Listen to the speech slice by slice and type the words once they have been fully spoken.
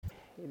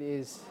It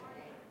is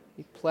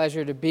a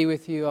pleasure to be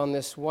with you on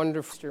this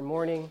wonderful Easter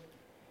morning,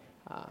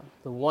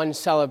 the one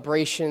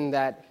celebration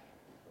that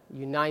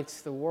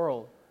unites the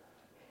world.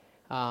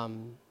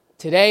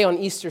 Today on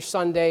Easter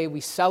Sunday,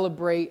 we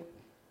celebrate,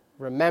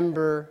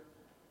 remember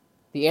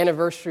the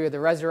anniversary of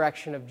the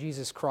resurrection of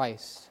Jesus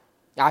Christ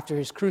after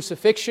his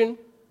crucifixion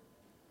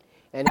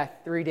and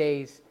 3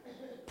 days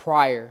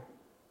prior.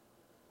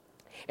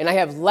 And I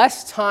have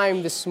less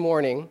time this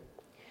morning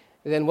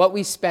than what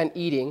we spent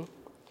eating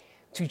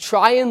to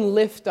try and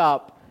lift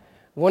up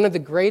one of the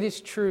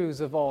greatest truths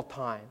of all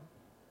time.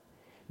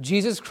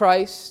 Jesus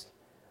Christ,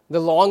 the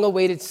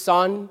long-awaited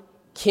Son,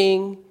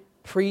 King,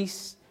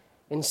 Priest,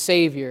 and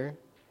Savior,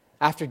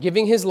 after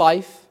giving his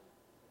life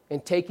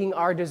and taking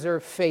our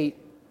deserved fate,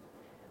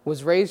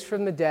 was raised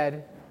from the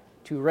dead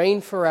to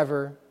reign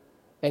forever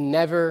and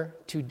never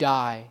to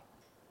die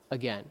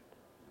again.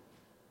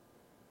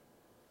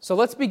 So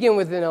let's begin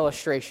with an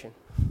illustration.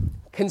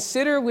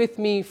 Consider with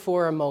me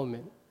for a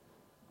moment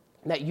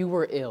that you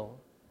were ill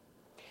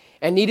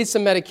and needed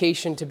some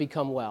medication to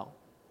become well.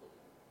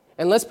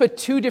 And let's put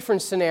two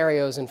different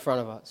scenarios in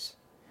front of us.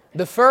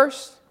 The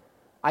first,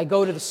 I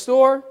go to the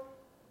store,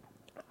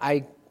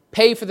 I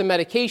pay for the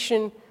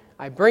medication,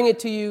 I bring it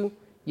to you,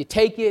 you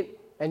take it,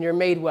 and you're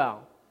made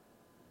well.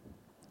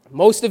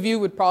 Most of you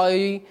would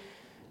probably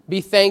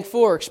be thankful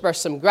or express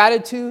some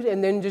gratitude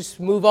and then just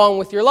move on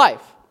with your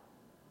life.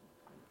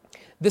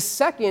 The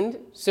second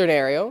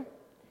scenario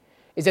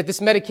is that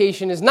this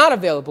medication is not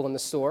available in the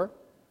store,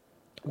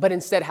 but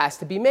instead has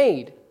to be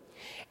made.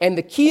 And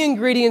the key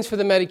ingredients for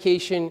the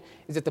medication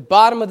is at the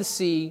bottom of the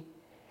sea,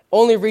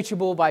 only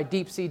reachable by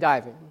deep sea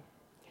diving.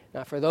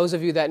 Now, for those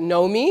of you that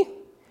know me,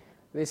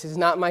 this is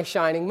not my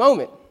shining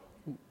moment.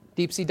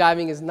 Deep sea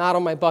diving is not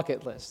on my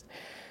bucket list.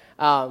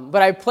 But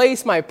I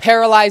place my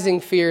paralyzing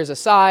fears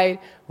aside,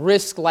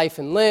 risk life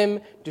and limb,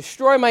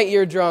 destroy my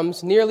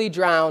eardrums, nearly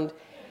drowned,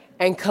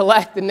 and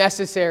collect the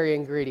necessary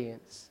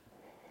ingredients.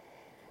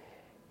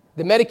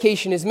 The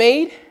medication is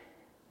made,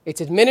 it's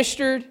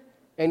administered,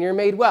 and you're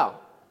made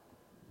well.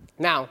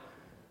 Now,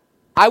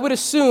 I would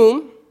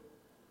assume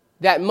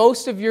that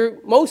most of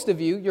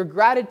you, your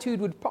gratitude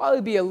would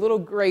probably be a little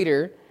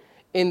greater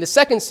in the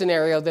second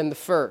scenario than the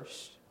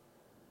first,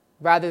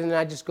 rather than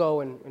I just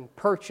go and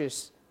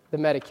purchase the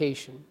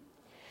medication.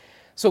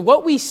 So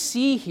what we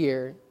see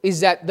here is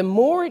that the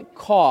more it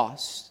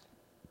costs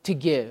to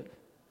give,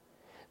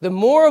 the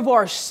more of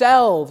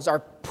ourselves are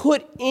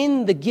put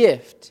in the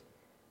gift,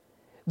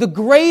 the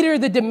greater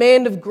the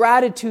demand of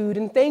gratitude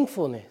and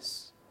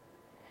thankfulness.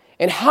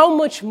 And how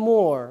much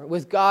more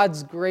with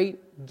God's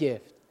great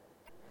gift.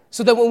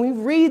 So that when we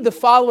read the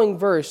following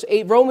verse,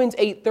 Romans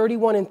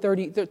 8:31 and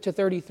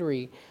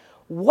 33,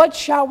 what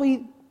shall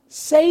we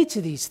say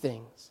to these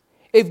things?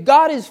 If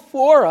God is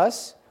for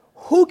us,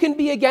 who can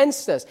be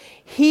against us?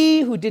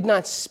 He who did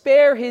not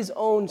spare his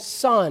own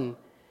Son,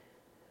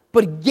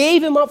 but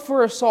gave him up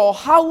for us all,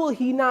 how will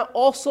he not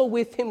also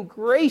with him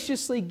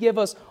graciously give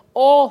us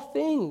all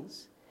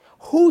things?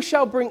 Who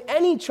shall bring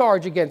any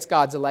charge against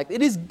God's elect?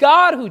 It is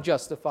God who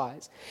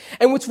justifies.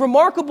 And what's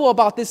remarkable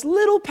about this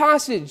little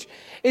passage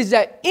is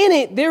that in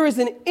it there is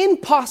an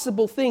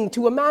impossible thing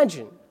to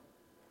imagine.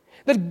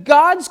 That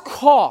God's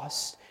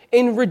cost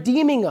in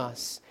redeeming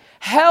us,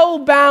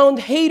 hell-bound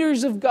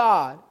haters of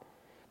God,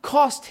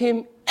 cost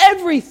him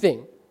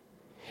everything.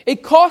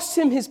 It cost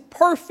him his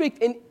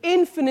perfect and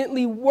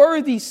infinitely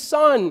worthy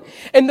Son.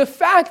 And the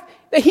fact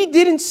that he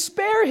didn't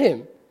spare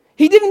him.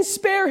 He didn't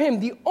spare him,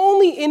 the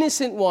only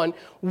innocent one,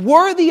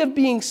 worthy of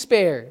being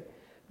spared.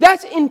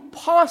 That's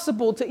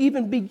impossible to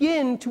even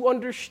begin to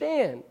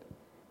understand.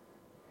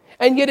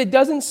 And yet it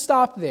doesn't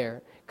stop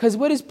there. Because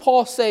what does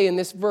Paul say in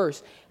this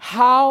verse?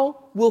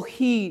 How will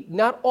he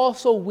not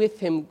also with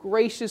him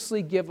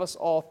graciously give us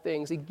all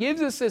things? He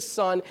gives us his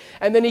Son,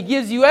 and then he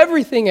gives you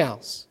everything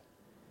else.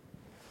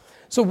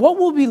 So what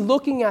we'll be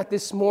looking at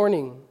this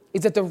morning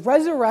is that the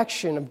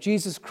resurrection of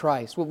Jesus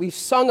Christ, what we've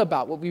sung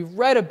about, what we've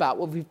read about,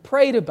 what we've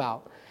prayed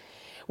about,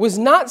 was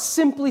not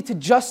simply to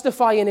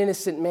justify an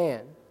innocent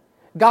man.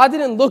 God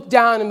didn't look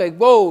down and be like,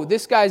 whoa,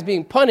 this guy's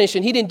being punished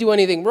and he didn't do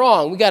anything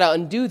wrong. We got to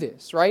undo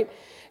this, right?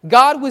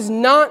 God was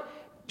not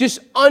just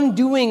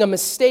undoing a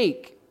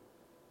mistake.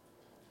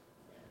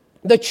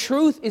 The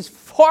truth is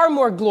far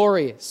more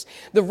glorious.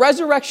 The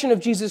resurrection of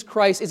Jesus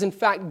Christ is in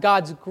fact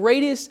God's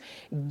greatest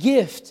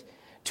gift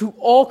to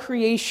all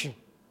creation.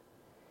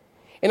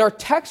 And our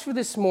text for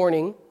this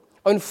morning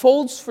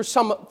unfolds for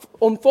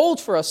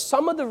us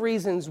some of the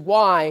reasons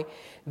why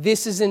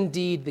this is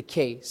indeed the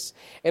case.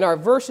 And our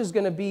verse is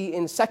going to be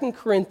in 2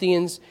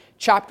 Corinthians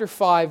chapter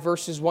 5,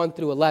 verses 1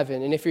 through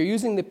 11. And if you're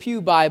using the Pew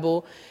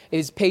Bible, it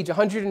is page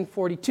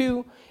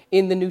 142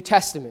 in the New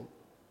Testament.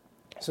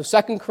 So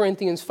 2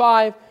 Corinthians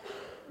 5,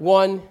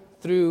 1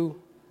 through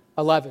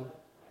 11.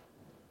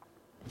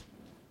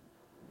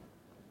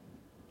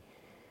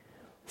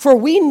 For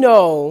we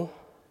know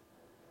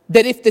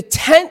that if the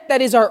tent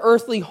that is our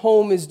earthly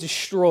home is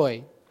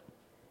destroyed,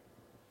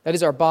 that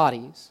is our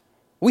bodies,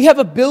 we have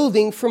a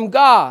building from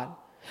God,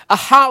 a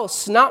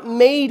house not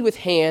made with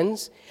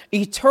hands,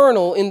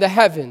 eternal in the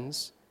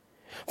heavens.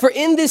 For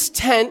in this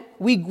tent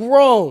we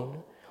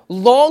groan,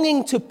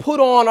 longing to put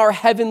on our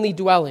heavenly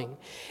dwelling,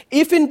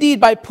 if indeed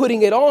by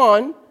putting it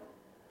on,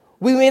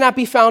 we may not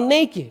be found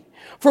naked.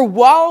 For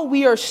while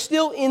we are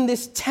still in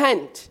this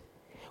tent,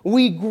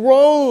 we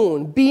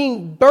groan,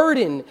 being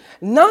burdened,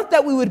 not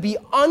that we would be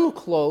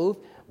unclothed,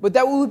 but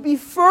that we would be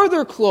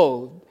further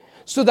clothed,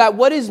 so that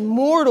what is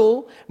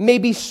mortal may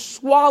be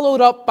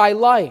swallowed up by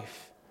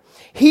life.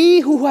 He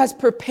who has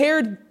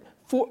prepared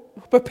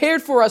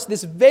for us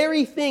this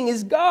very thing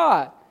is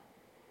God,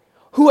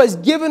 who has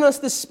given us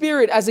the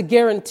Spirit as a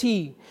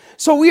guarantee.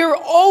 So we are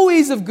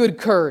always of good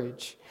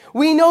courage.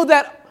 We know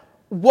that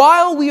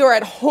while we are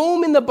at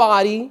home in the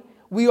body,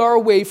 we are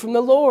away from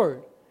the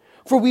Lord.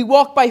 For we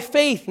walk by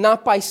faith,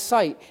 not by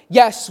sight.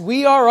 Yes,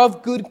 we are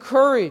of good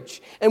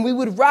courage, and we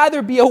would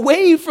rather be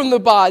away from the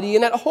body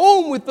and at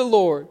home with the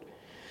Lord.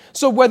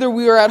 So whether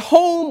we are at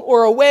home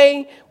or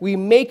away, we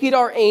make it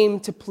our aim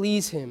to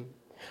please Him.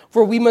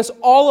 For we must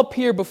all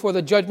appear before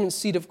the judgment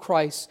seat of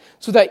Christ,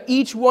 so that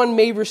each one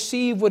may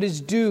receive what is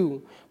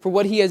due for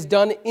what he has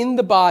done in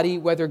the body,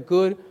 whether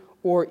good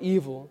or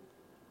evil.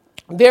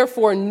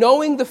 Therefore,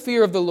 knowing the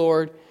fear of the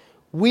Lord,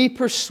 we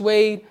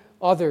persuade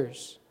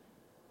others.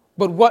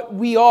 But what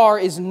we are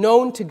is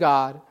known to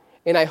God,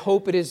 and I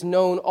hope it is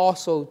known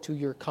also to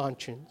your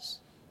conscience.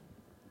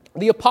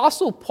 The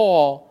Apostle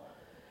Paul,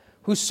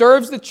 who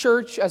serves the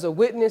church as a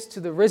witness to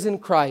the risen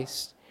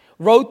Christ,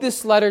 wrote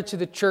this letter to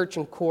the church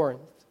in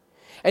Corinth.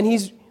 And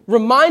he's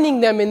reminding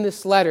them in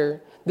this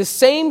letter the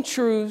same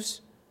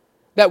truths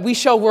that we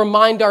shall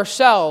remind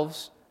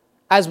ourselves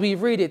as we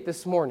read it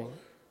this morning.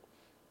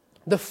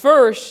 The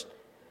first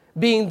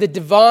being the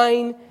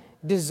divine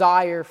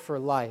desire for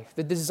life.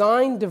 The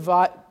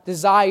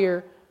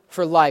desire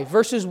for life.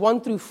 Verses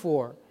 1 through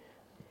 4.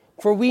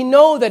 For we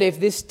know that if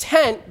this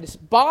tent, this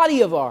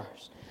body of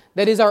ours,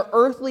 that is our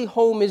earthly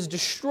home, is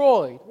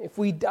destroyed, if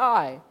we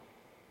die,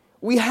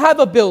 we have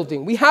a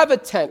building, we have a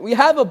tent, we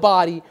have a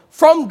body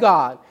from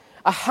God,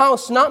 a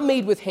house not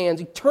made with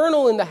hands,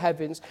 eternal in the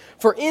heavens.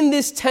 For in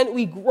this tent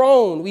we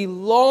groan, we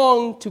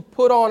long to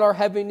put on our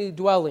heavenly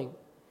dwelling.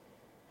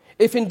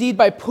 If indeed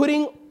by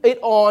putting it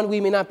on we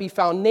may not be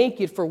found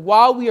naked, for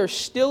while we are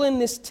still in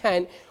this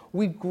tent,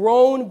 we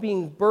groan,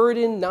 being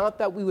burdened, not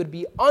that we would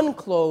be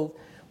unclothed,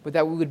 but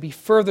that we would be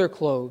further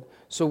clothed,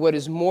 so what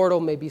is mortal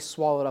may be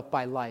swallowed up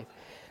by life.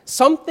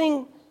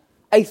 Something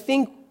I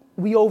think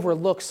we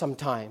overlook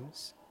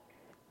sometimes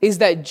is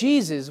that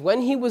Jesus,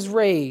 when he was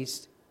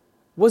raised,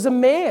 was a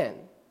man.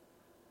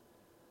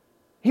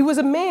 He was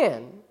a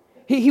man.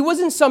 He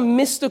wasn't some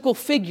mystical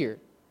figure.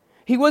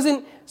 He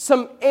wasn't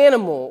some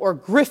animal or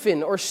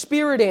griffin or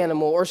spirit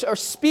animal or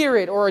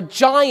spirit or a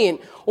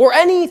giant or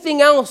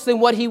anything else than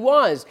what he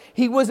was.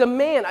 He was a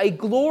man, a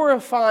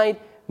glorified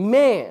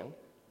man.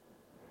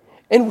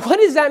 And what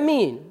does that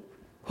mean?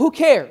 Who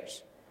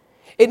cares?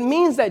 It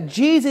means that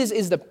Jesus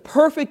is the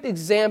perfect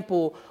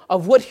example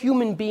of what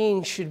human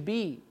beings should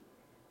be.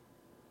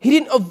 He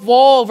didn't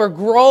evolve or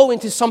grow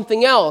into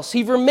something else.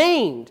 He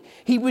remained.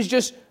 He was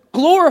just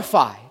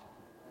glorified.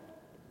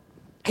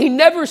 He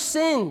never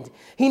sinned.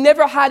 He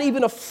never had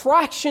even a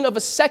fraction of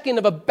a second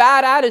of a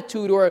bad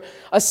attitude or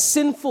a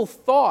sinful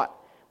thought,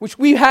 which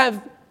we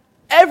have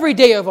every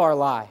day of our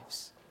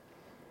lives.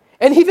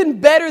 And even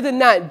better than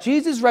that,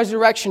 Jesus'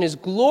 resurrection, his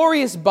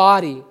glorious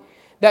body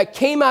that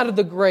came out of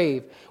the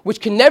grave, which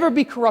can never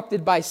be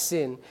corrupted by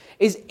sin,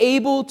 is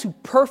able to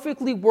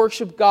perfectly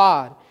worship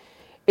God,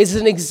 is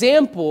an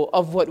example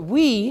of what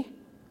we,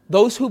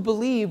 those who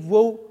believe,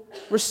 will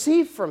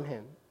receive from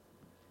him.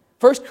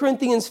 1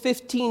 Corinthians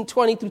 15,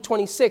 20 through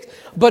 26.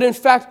 But in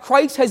fact,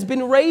 Christ has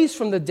been raised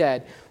from the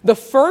dead, the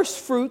first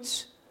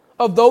fruits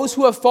of those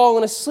who have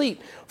fallen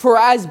asleep. For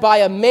as by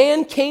a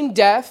man came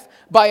death,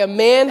 by a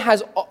man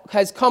has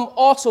come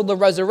also the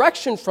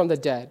resurrection from the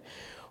dead.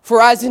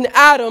 For as in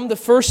Adam, the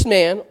first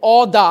man,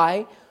 all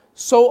die,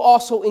 so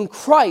also in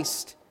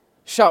Christ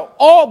shall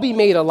all be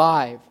made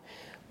alive,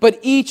 but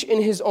each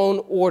in his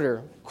own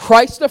order.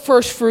 Christ the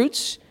first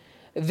fruits,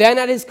 then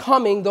at his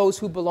coming, those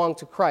who belong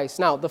to Christ.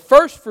 Now, the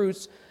first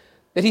fruits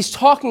that he's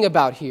talking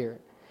about here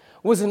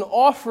was an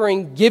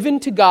offering given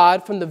to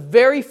God from the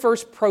very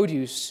first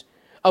produce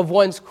of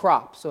one's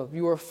crop. So if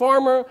you were a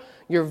farmer,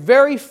 your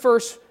very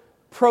first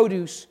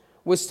produce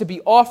was to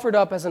be offered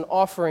up as an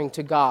offering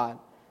to God.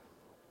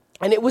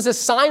 And it was a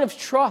sign of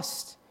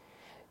trust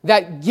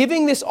that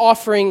giving this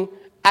offering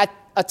at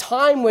a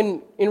time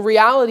when in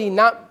reality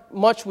not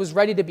much was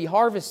ready to be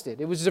harvested.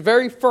 It was the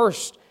very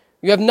first.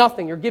 You have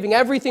nothing. You're giving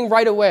everything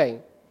right away.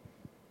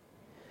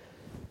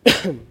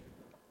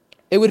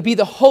 It would be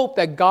the hope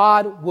that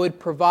God would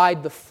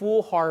provide the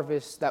full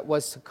harvest that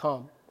was to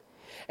come.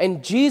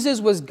 And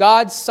Jesus was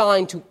God's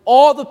sign to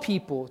all the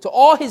people, to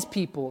all his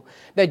people,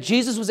 that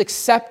Jesus was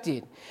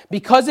accepted.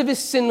 Because of his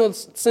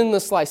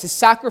sinless life, his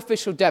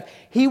sacrificial death,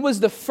 he was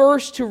the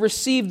first to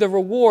receive the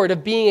reward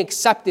of being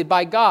accepted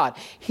by God.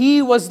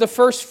 He was the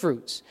first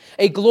fruits,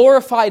 a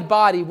glorified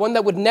body, one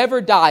that would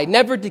never die,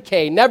 never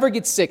decay, never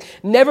get sick,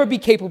 never be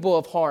capable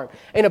of harm.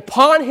 And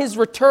upon his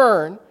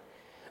return,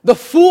 the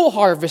full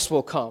harvest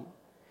will come.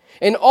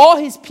 And all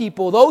his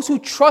people, those who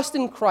trust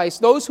in Christ,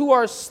 those who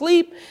are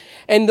asleep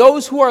and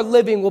those who are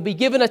living, will be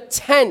given a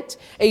tent,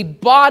 a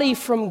body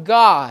from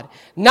God,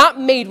 not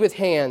made with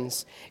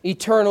hands,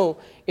 eternal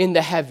in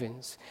the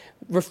heavens.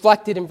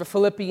 Reflected in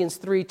Philippians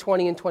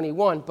 3:20 and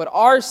 21. But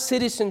our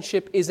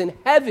citizenship is in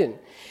heaven.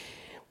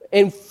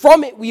 And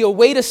from it we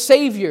await a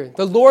Savior,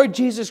 the Lord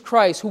Jesus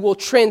Christ, who will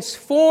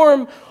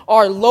transform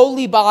our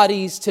lowly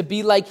bodies to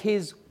be like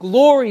his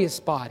glorious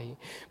body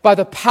by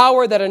the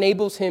power that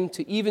enables him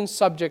to even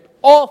subject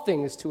all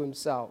things to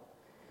himself.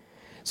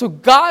 So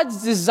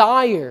God's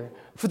desire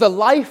for the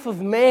life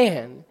of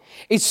man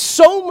is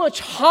so much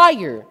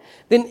higher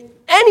than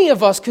any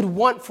of us could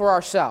want for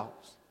ourselves.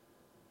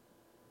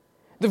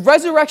 The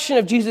resurrection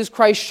of Jesus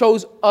Christ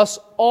shows us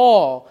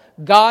all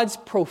God's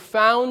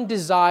profound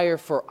desire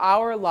for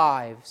our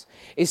lives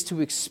is to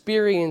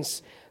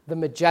experience the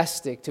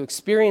majestic,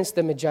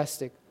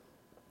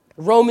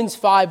 Romans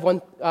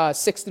 5,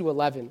 6 through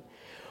 11.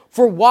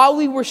 For while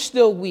we were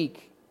still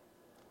weak,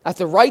 at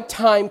the right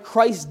time,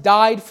 Christ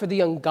died for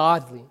the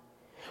ungodly.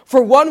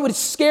 For one would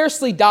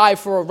scarcely die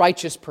for a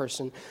righteous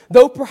person,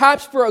 though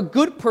perhaps for a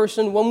good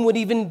person one would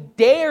even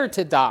dare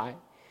to die.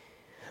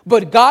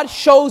 But God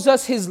shows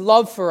us his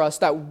love for us,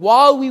 that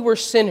while we were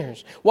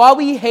sinners, while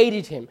we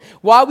hated him,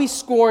 while we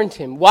scorned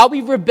him, while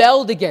we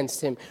rebelled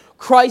against him,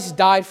 Christ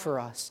died for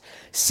us.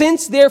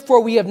 Since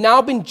therefore we have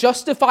now been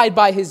justified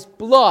by his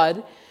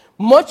blood,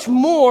 much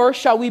more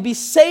shall we be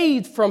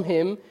saved from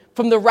him,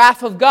 from the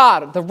wrath of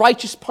God, the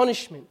righteous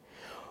punishment.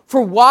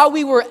 For while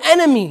we were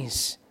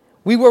enemies,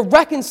 we were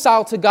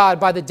reconciled to God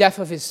by the death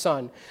of his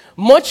Son.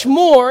 Much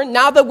more,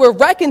 now that we're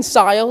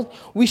reconciled,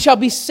 we shall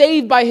be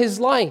saved by his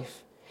life.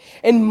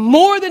 And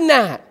more than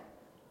that,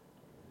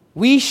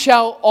 we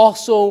shall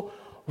also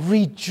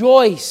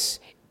rejoice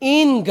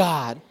in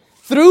God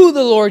through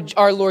the Lord,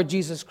 our Lord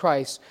Jesus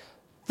Christ,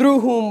 through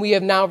whom we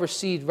have now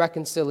received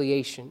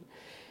reconciliation.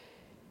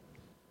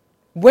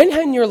 When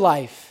in your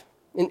life,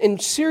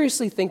 and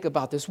seriously think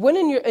about this, when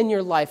in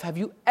your life have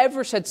you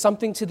ever said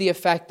something to the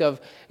effect of,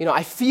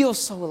 I feel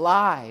so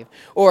alive,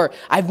 or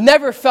I've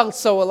never felt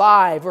so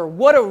alive, or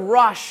what a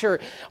rush,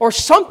 or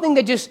something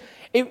that just,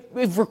 it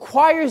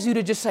requires you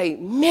to just say,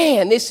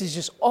 man, this is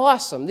just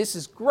awesome, this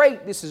is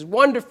great, this is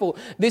wonderful,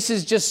 this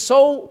is just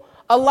so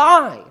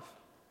alive.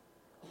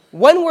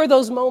 When were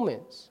those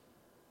moments?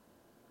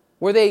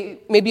 Were they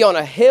maybe on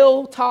a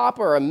hilltop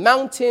or a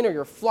mountain, or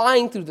you're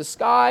flying through the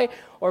sky,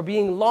 or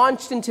being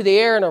launched into the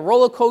air in a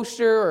roller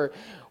coaster, or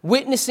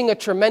witnessing a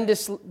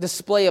tremendous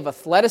display of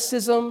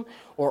athleticism,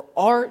 or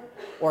art,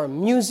 or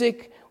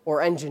music,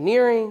 or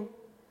engineering?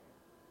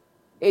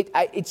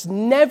 It's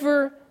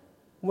never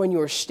when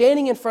you're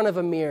standing in front of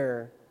a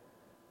mirror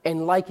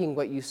and liking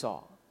what you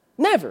saw.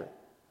 Never.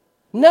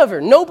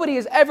 Never. Nobody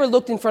has ever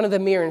looked in front of the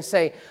mirror and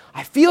say,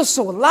 I feel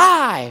so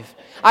alive.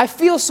 I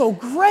feel so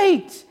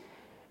great.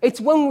 It's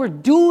when we're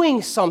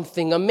doing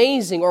something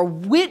amazing or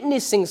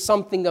witnessing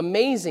something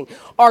amazing.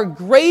 Our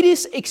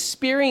greatest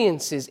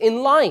experiences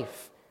in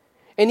life,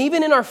 and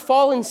even in our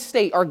fallen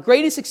state, our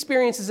greatest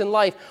experiences in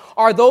life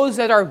are those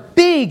that are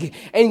big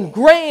and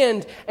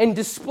grand and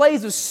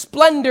displays of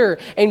splendor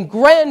and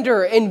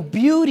grandeur and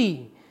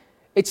beauty.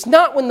 It's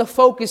not when the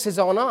focus is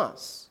on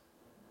us.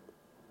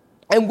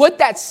 And what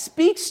that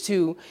speaks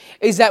to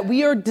is that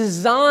we are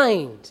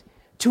designed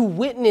to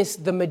witness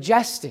the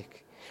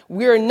majestic.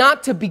 We are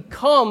not to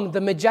become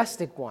the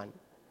majestic one.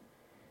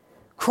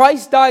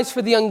 Christ dies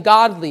for the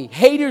ungodly,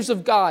 haters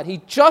of God.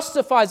 He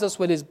justifies us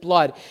with his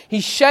blood.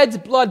 He sheds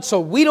blood so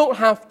we don't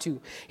have to.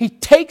 He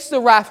takes the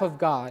wrath of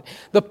God,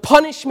 the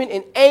punishment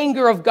and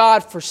anger of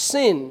God for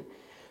sin,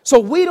 so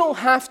we don't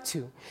have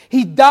to.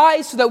 He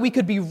dies so that we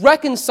could be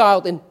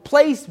reconciled and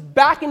placed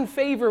back in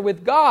favor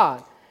with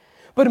God.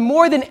 But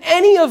more than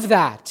any of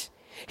that,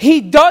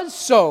 he does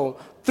so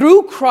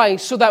through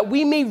Christ so that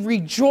we may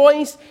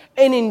rejoice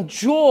and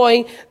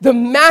enjoy the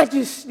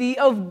majesty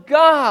of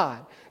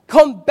God.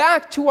 Come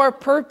back to our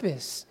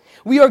purpose.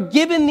 We are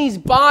given these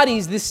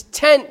bodies, this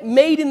tent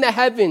made in the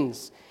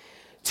heavens,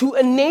 to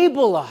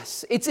enable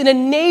us. It's an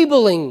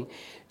enabling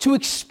to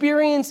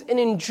experience and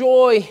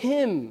enjoy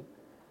him,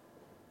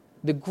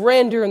 the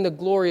grandeur and the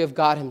glory of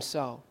God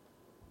himself.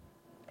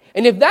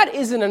 And if that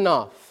isn't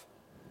enough,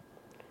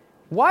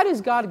 why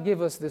does God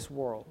give us this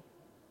world?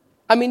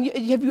 I mean,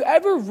 have you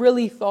ever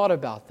really thought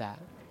about that?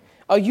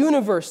 A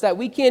universe that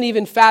we can't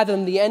even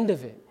fathom the end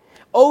of it.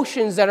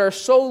 Oceans that are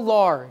so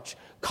large,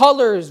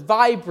 colors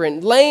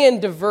vibrant,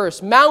 land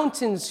diverse,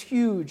 mountains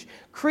huge,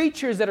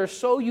 creatures that are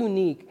so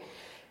unique.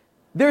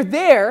 They're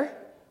there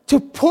to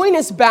point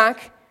us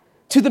back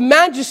to the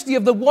majesty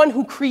of the one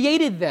who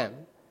created them.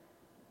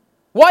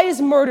 Why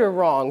is murder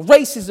wrong,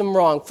 racism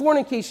wrong,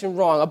 fornication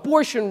wrong,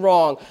 abortion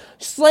wrong,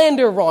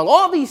 slander wrong,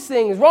 all these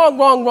things wrong,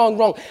 wrong, wrong,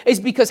 wrong? It's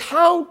because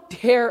how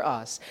dare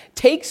us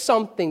take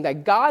something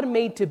that God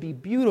made to be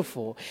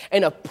beautiful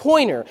and a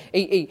pointer,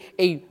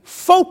 a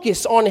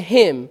focus on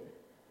Him,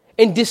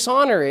 and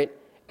dishonor it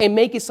and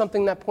make it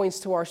something that points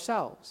to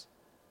ourselves.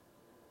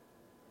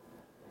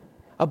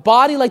 A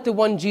body like the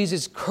one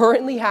Jesus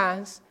currently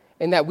has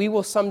and that we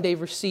will someday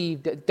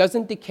receive that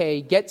doesn't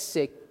decay, get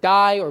sick,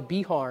 die, or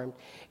be harmed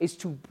is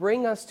to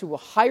bring us to a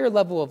higher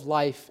level of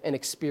life and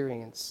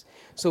experience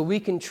so we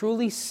can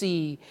truly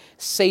see,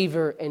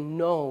 savor, and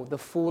know the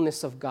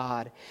fullness of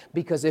God.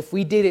 Because if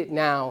we did it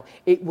now,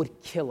 it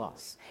would kill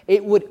us.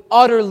 It would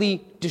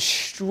utterly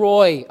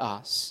destroy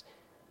us.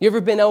 You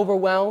ever been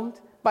overwhelmed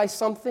by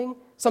something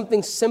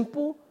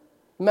simple?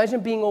 Imagine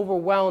being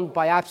overwhelmed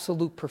by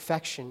absolute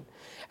perfection.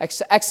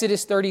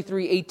 Exodus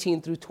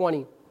 33:18 through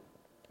 20.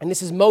 And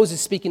this is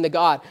Moses speaking to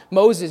God.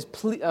 Moses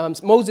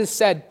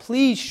said,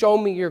 "Please show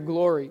me your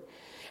glory."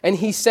 And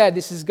he said,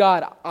 this is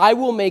God, "I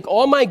will make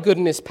all my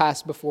goodness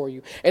pass before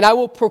you, and I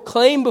will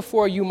proclaim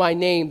before you my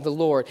name, the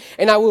Lord.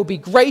 And I will be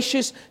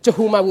gracious to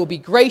whom I will be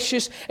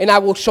gracious, and I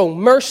will show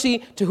mercy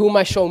to whom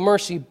I show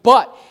mercy.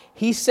 But,"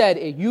 he said,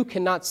 "you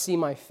cannot see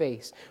my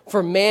face,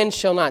 for man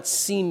shall not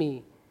see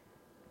me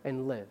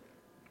and live."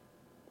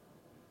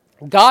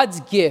 God's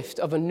gift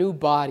of a new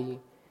body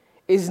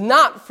is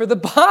not for the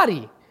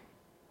body.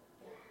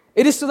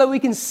 It is so that we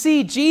can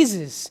see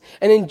Jesus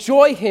and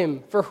enjoy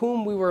Him for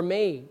whom we were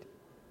made.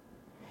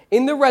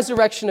 In the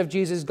resurrection of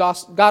Jesus,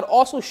 God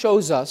also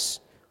shows us,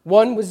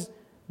 one was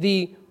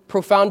the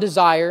profound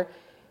desire,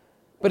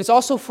 but it's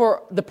also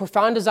for the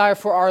profound desire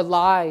for our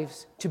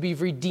lives to be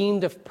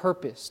redeemed of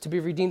purpose,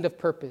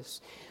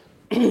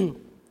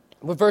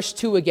 With verse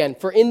 2 again,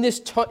 "For in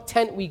this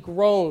tent we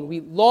groan,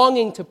 we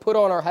longing to put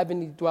on our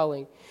heavenly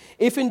dwelling.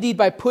 If indeed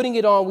by putting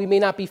it on we may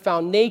not be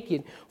found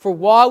naked. For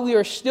while we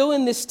are still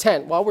in this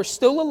tent, while we're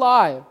still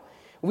alive,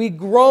 we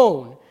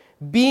groan,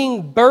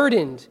 being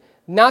burdened,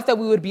 not that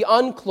we would be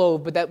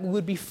unclothed, but that we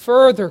would be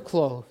further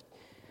clothed,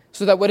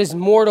 so that what is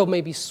mortal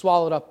may be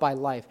swallowed up by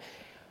life."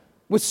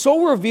 What's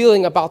so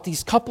revealing about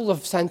these couple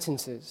of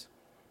sentences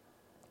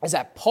is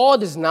that Paul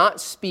does not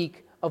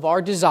speak of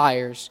our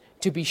desires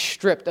to be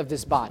stripped of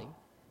this body.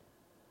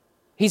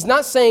 He's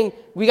not saying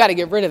we got to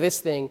get rid of this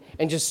thing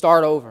and just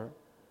start over.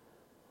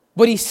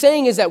 What he's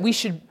saying is that we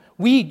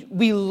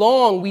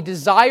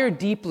desire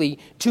deeply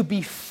to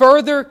be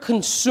further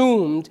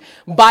consumed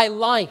by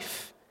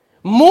life.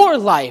 More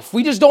life.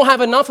 We just don't have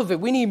enough of it.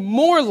 We need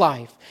more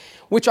life,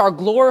 which our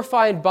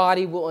glorified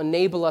body will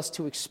enable us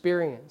to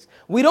experience.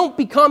 We don't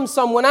become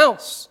someone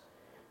else.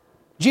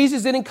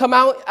 Jesus didn't come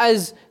out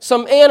as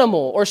some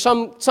animal or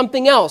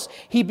something else.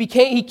 He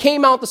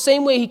came out the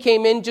same way he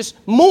came in, just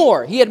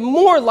more. He had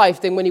more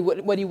life than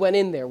what he went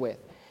in there with.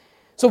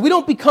 So we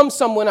don't become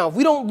someone else.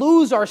 We don't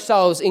lose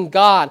ourselves in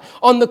God.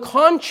 On the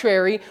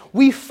contrary,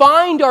 we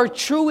find our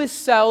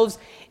truest selves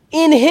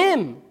in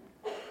Him.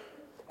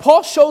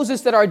 Paul shows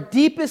us that our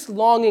deepest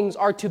longings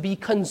are to be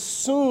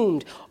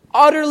consumed,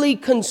 utterly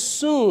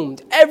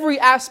consumed, every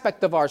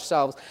aspect of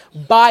ourselves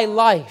by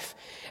life.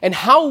 And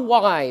how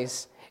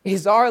wise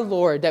is our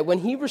Lord that when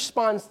He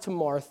responds to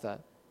Martha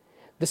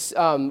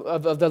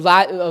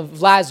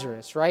of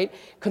Lazarus, right,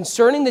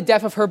 concerning the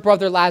death of her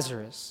brother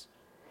Lazarus,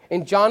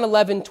 in John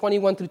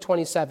 11:21 through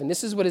 27,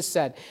 this is what is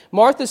said.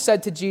 Martha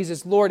said to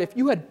Jesus, "Lord, if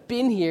you had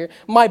been here,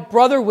 my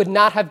brother would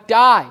not have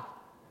died.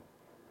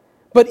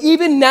 But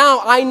even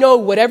now I know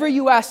whatever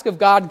you ask of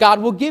God,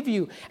 God will give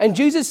you." And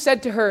Jesus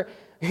said to her,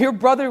 "Your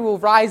brother will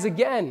rise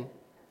again."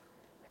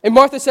 And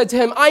Martha said to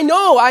Him, I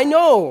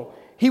know.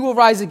 He will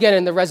rise again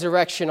in the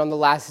resurrection on the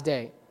last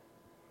day."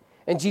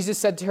 And Jesus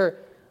said to her,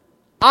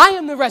 "I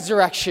am the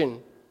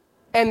resurrection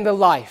and the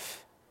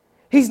life."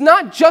 He's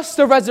not just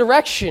the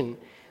resurrection.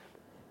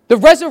 The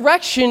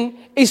resurrection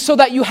is so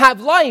that you have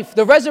life.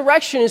 The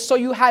resurrection is so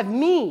you have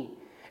me.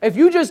 If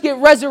you just get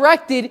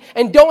resurrected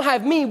and don't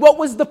have me, what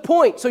was the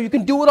point? So you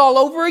can do it all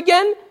over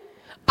again?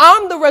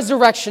 I'm the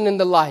resurrection and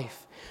the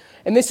life.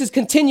 And this is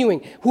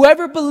continuing.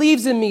 "Whoever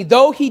believes in me,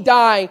 though he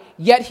die,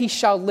 yet he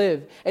shall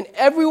live. And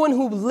everyone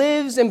who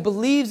lives and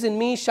believes in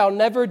me shall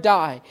never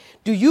die.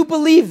 Do you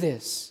believe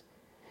this?"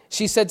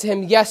 She said to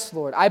him, "Yes,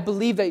 Lord. I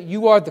believe that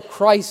you are the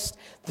Christ,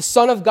 the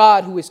Son of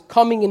God, who is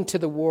coming into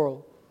the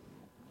world."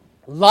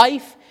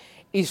 Life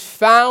is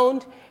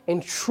found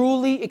and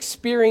truly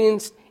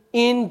experienced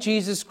in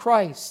Jesus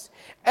Christ.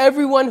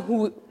 Everyone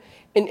who,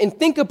 and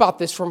think about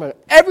this for a minute,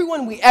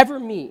 everyone we ever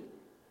meet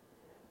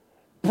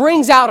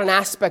brings out an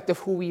aspect of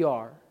who we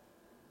are,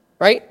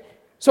 right?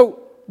 So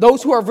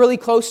those who are really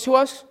close to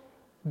us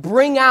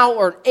bring out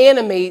or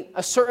animate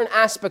a certain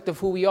aspect of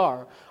who we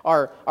are.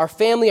 Our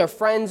family, our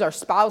friends, our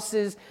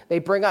spouses, they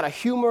bring out a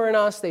humor in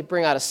us. They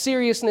bring out a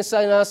seriousness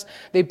in us.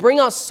 They bring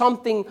out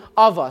something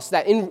of us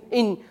that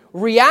in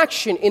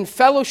reaction, in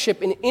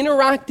fellowship, in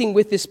interacting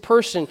with this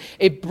person,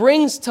 it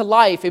brings to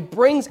life, it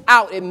brings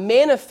out, it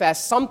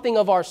manifests something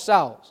of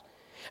ourselves.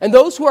 And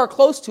those who are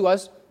close to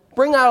us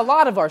bring out a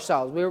lot of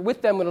ourselves. We're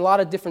with them in a lot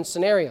of different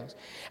scenarios.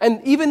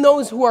 And even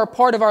those who are a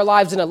part of our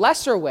lives in a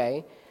lesser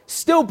way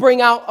still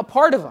bring out a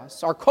part of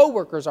us, our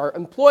coworkers, our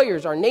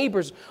employers, our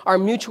neighbors, our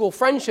mutual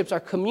friendships, our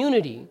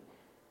community.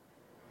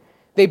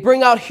 They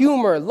bring out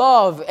humor,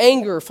 love,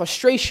 anger,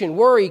 frustration,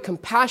 worry,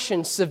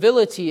 compassion,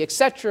 civility,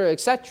 etc.,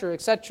 etc.,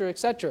 etc.,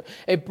 etc.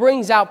 It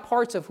brings out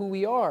parts of who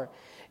we are.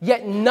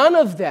 Yet none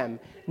of them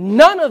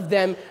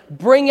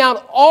bring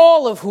out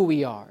all of who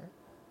we are.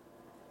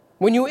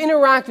 When you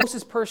interact with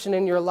this person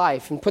in your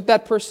life and put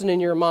that person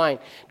in your mind,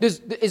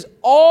 is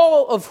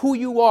all of who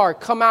you are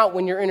come out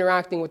when you're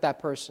interacting with that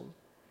person?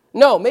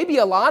 No, maybe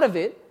a lot of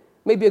it,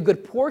 maybe a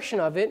good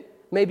portion of it,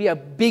 maybe a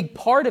big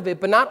part of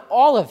it, but not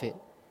all of it.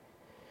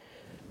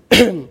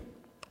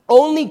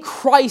 Only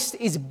Christ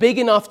is big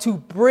enough to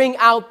bring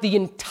out the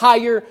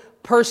entire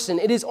person.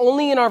 It is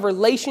only in our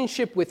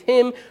relationship with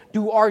Him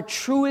do our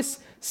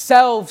truest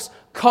selves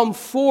come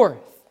forth.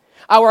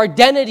 Our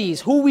identities,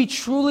 who we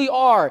truly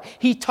are.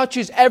 He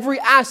touches every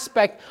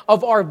aspect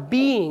of our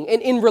being.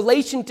 And in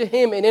relation to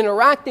Him and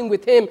interacting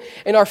with Him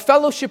and our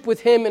fellowship with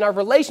Him and our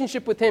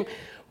relationship with Him,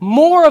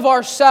 more of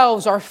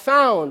ourselves are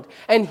found.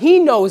 And He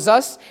knows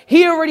us.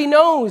 He already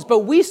knows. But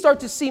we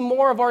start to see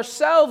more of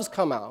ourselves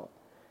come out.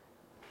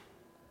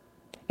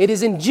 It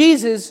is in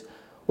Jesus,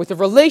 with a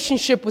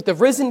relationship with the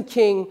risen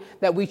King,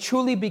 that we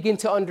truly begin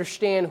to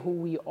understand who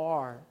we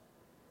are.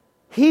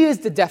 He is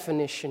the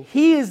definition.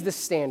 He is the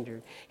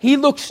standard. He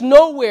looks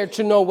nowhere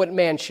to know what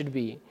man should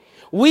be.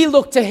 We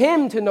look to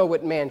Him to know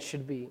what man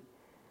should be.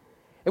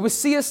 It was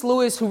C.S.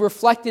 Lewis who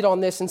reflected on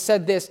this and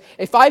said this: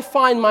 if I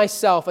find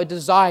myself a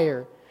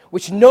desire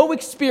which no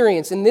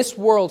experience in this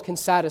world can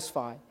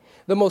satisfy,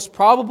 the most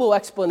probable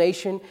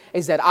explanation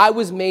is that I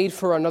was made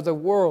for another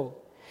world.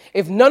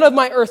 If none of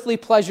my earthly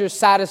pleasures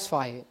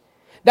satisfy it,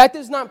 that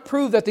does not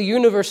prove that the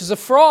universe is a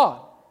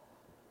fraud.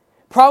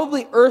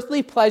 Probably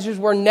earthly pleasures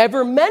were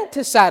never meant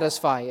to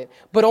satisfy it,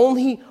 but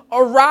only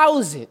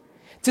arouse it,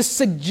 to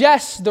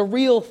suggest the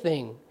real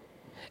thing.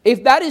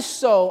 If that is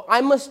so,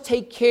 I must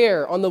take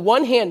care, on the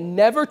one hand,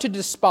 never to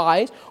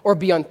despise or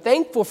be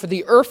unthankful for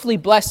the earthly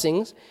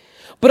blessings,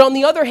 but on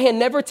the other hand,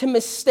 never to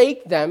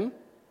mistake them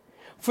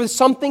for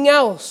something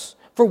else,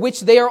 for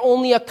which they are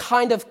only a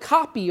kind of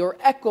copy or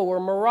echo or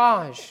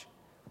mirage.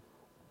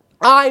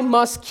 I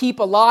must keep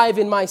alive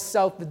in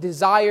myself the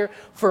desire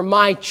for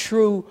my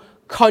true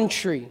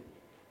country,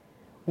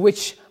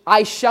 which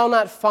I shall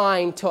not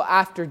find till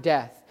after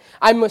death.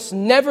 I must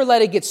never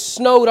let it get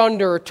snowed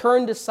under or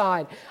turned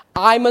aside.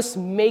 I must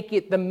make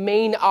it the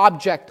main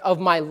object of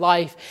my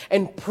life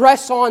and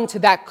press on to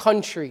that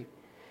country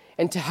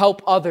and to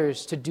help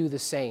others to do the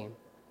same.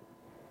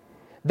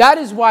 That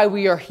is why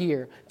we are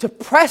here, to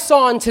press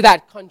on to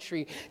that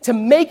country, to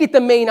make it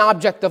the main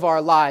object of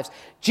our lives.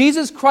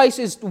 Jesus Christ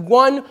is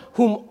one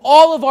whom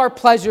all of our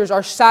pleasures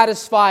are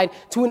satisfied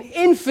to an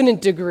infinite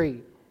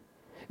degree.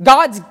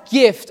 God's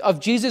gift of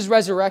Jesus'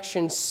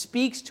 resurrection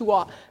speaks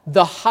to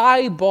the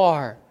high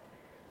bar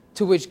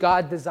to which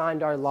God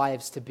designed our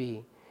lives to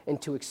be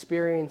and to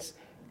experience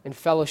and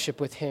fellowship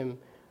with Him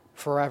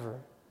forever.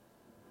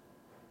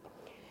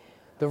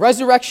 The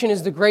resurrection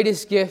is the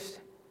greatest gift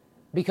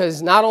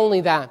because not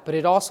only that, but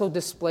it also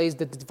displays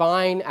the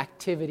divine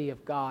activity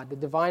of God. The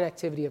divine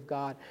activity of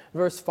God.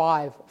 Verse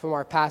 5 from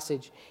our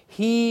passage.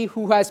 He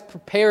who has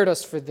prepared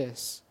us for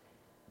this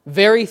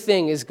very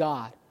thing is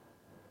God,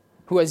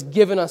 who has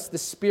given us the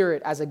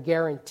Spirit as a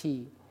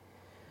guarantee.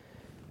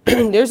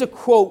 There's a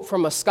quote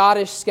from a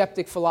Scottish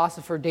skeptic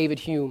philosopher, David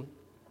Hume,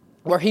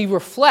 where he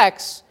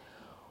reflects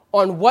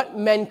on what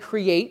men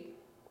create,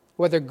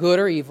 whether good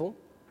or evil,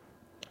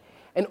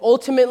 and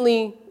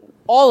ultimately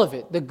all of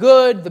it, the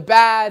good, the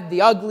bad,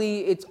 the ugly,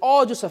 it's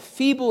all just a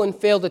feeble and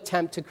failed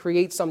attempt to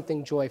create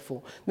something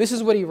joyful. This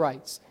is what he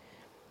writes.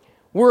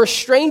 Were a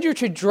stranger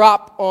to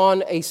drop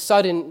on a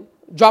sudden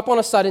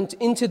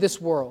into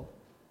this world,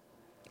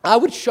 I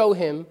would show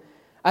him,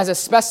 as a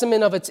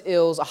specimen of its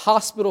ills, a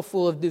hospital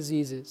full of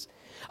diseases,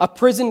 a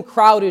prison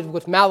crowded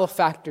with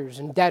malefactors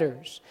and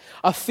debtors,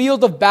 a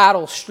field of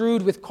battle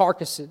strewed with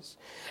carcasses,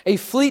 a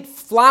fleet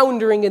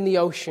floundering in the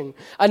ocean,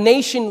 a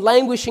nation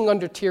languishing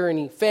under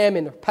tyranny,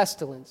 famine, or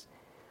pestilence.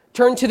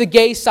 Turn to the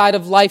gay side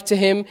of life to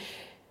him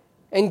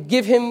and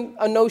give him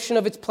a notion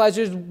of its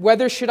pleasures.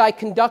 Whether should I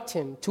conduct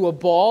him? To a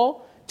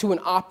ball, to an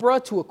opera,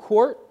 to a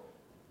court?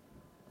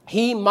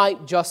 He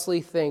might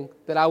justly think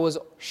that I was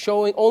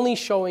only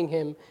showing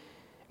him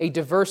a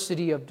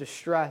diversity of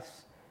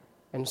distress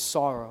and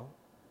sorrow.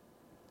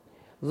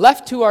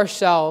 Left to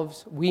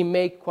ourselves, we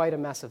make quite a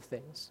mess of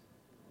things.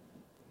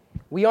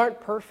 We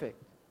aren't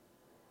perfect.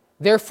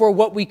 Therefore,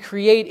 what we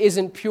create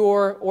isn't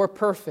pure or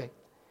perfect.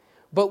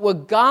 But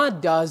what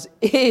God does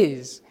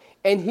is,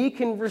 and He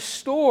can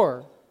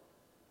restore.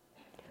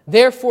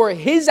 Therefore,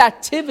 His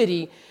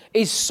activity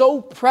is so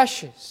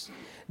precious.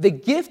 The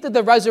gift of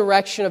the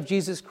resurrection of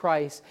Jesus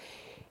Christ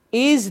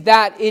is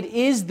that it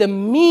is the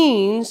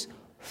means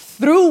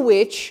through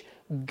which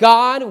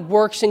God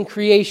works in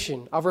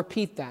creation. I'll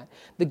repeat that.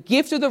 The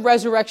gift of the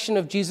resurrection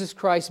of Jesus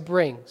Christ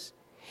brings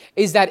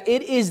is that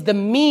it is the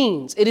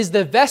means, it is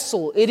the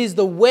vessel, it is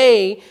the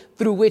way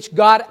through which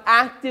God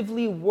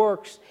actively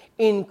works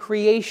in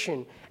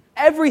creation.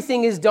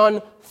 Everything is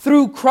done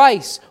through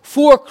Christ,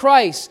 for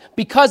Christ,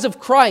 because of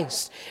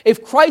Christ.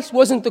 If Christ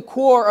wasn't the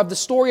core of the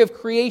story of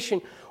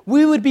creation,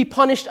 we would be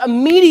punished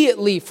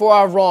immediately for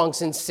our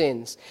wrongs and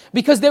sins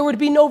because there would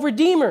be no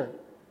Redeemer.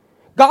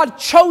 God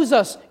chose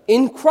us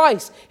in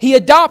Christ. He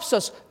adopts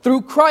us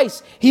through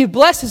Christ. He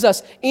blesses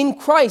us in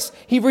Christ.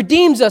 He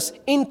redeems us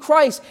in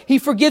Christ. He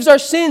forgives our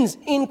sins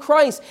in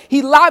Christ.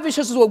 He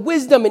lavishes us with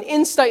wisdom and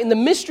insight in the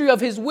mystery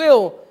of His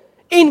will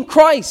in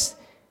Christ.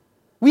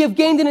 We have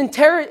gained an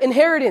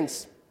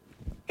inheritance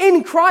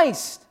in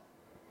Christ.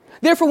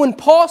 Therefore, when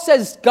Paul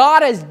says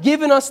God has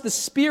given us the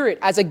Spirit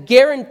as a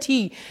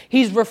guarantee,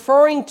 he's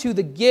referring to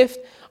the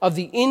gift of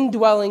the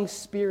indwelling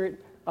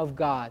Spirit of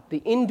God.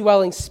 The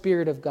indwelling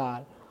Spirit of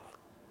God.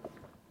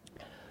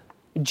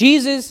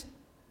 Jesus,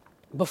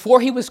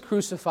 before He was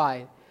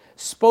crucified,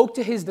 spoke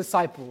to His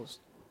disciples,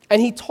 and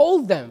He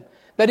told them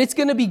that it's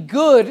going to be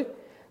good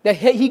that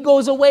He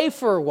goes away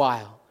for a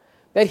while,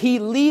 that He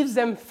leaves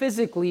them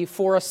physically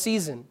for a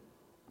season.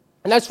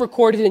 And that's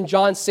recorded in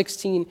John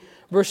 16,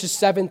 verses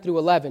 7 through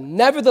 11.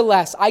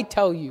 Nevertheless, I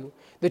tell you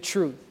the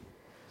truth.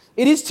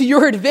 It is to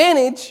your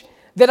advantage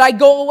that I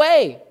go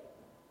away.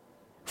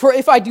 For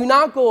if I do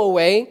not go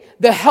away,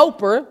 the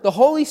Helper, the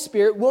Holy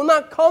Spirit, will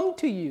not come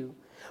to you.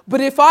 But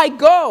if I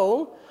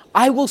go,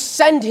 I will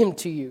send Him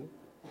to you.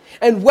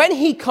 And when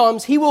He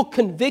comes, He will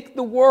convict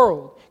the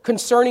world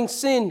concerning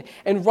sin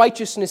and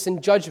righteousness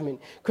and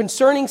judgment.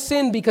 Concerning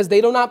sin, because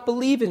they do not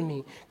believe in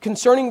me.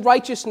 Concerning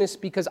righteousness,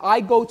 because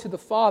I go to the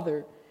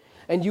Father,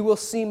 and you will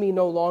see me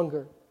no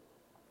longer.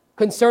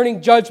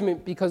 Concerning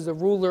judgment, because the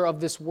ruler of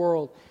this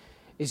world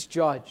is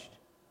judged.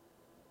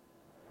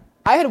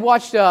 I had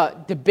watched a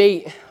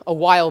debate a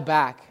while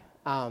back,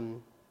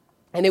 and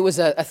it was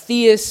a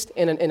theist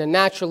and a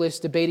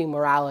naturalist debating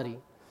morality.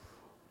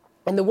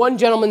 And the one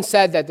gentleman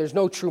said that there's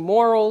no true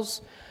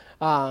morals.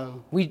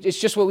 It's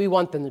just what we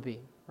want them to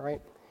be,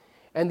 right?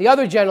 And the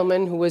other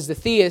gentleman, who was the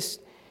theist,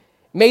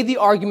 made the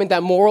argument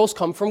that morals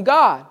come from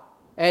God.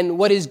 And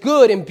what is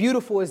good and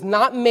beautiful is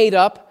not made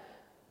up,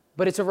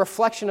 but it's a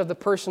reflection of the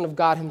person of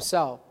God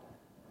Himself.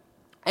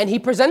 And he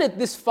presented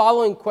this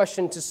following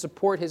question to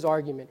support his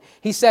argument.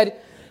 He said,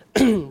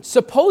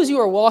 suppose you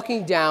are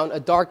walking down a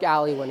dark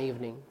alley one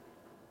evening,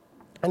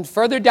 and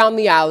further down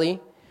the alley,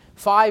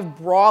 5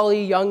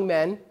 brawly young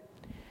men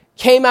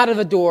came out of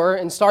a door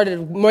and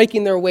started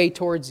making their way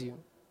towards you.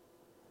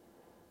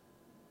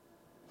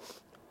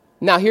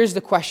 Now, here's the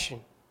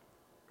question.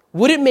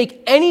 Would it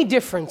make any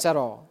difference at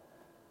all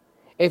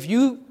if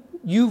you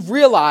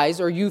realized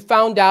or you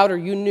found out or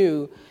you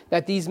knew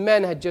that these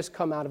men had just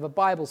come out of a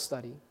Bible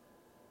study?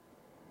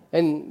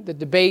 And the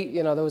debate,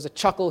 there was a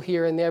chuckle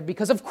here and there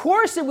because of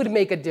course it would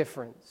make a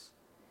difference.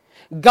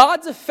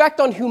 God's effect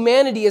on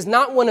humanity is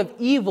not one of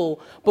evil,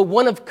 but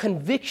one of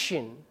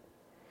conviction.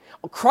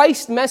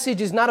 Christ's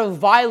message is not of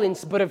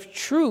violence, but of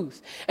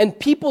truth. And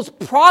people's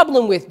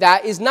problem with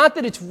that is not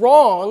that it's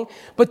wrong,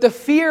 but the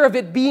fear of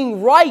it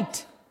being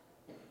right.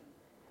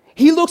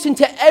 He looks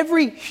into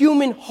every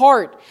human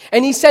heart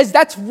and He says,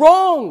 that's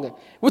wrong.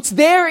 What's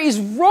there is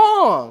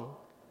wrong.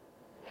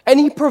 And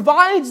He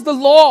provides the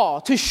law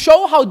to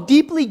show how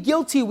deeply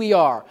guilty we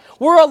are.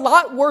 We're a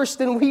lot worse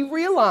than we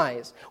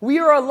realize. We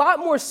are a lot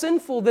more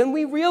sinful than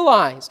we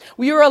realize.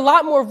 We are a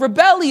lot more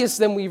rebellious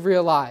than we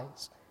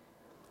realize.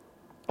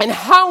 And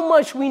how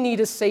much we need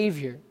a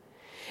Savior.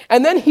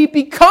 And then He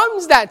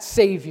becomes that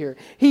Savior.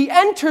 He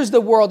enters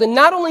the world, and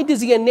not only does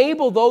He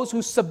enable those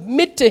who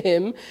submit to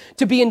Him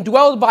to be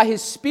indwelled by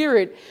His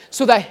Spirit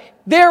so that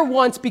their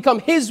wants become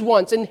His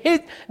wants and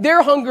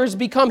their hungers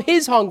become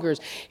His hungers.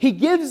 He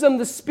gives them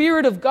the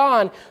Spirit of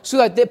God so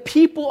that the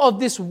people of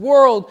this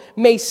world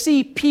may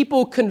see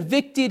people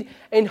convicted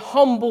and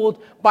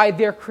humbled by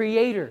their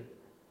Creator.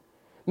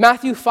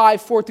 Matthew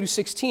 5, 4 through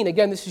 16.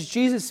 Again, this is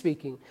Jesus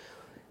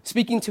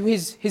speaking to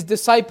his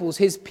disciples,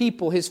 His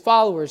people, His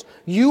followers.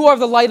 You are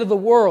the light of the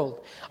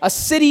world. A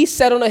city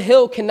set on a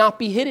hill cannot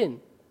be hidden.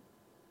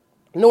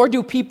 Nor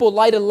do people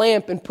light a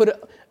lamp and put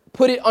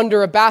it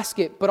under a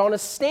basket, but on a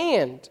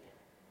stand.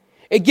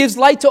 It gives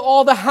light to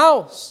all the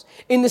house.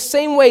 In the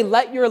same way,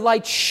 let your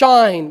light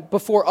shine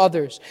before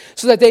others,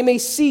 so that they may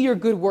see your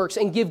good works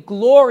and give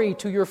glory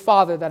to your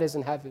Father that is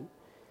in heaven.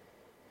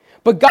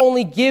 But God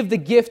only give the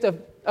gift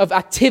of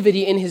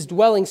activity in His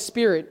dwelling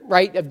Spirit,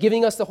 right, of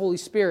giving us the Holy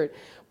Spirit,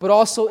 but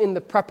also in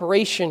the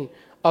preparation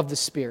of the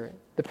Spirit,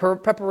 the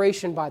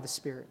preparation by the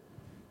Spirit.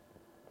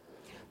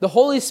 The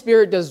Holy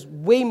Spirit does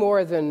way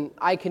more than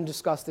I can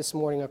discuss this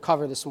morning or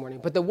cover this morning.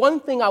 But the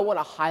one thing I want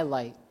to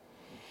highlight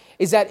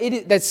is that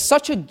that's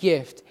such a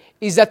gift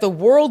is that the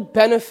world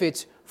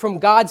benefits from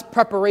God's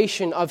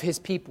preparation of His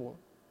people.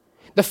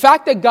 The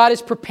fact that God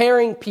is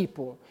preparing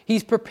people,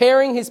 He's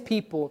preparing His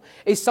people,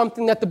 is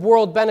something that the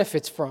world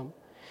benefits from.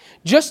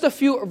 Just a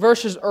few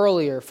verses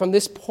earlier from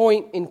this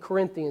point in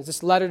Corinthians,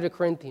 this letter to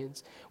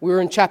Corinthians, we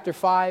were in chapter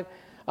 5.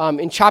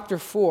 In chapter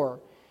 4,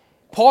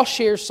 Paul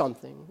shares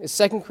something. It's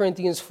 2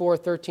 Corinthians 4,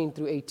 13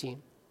 through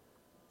 18.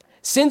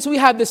 Since we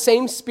have the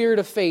same spirit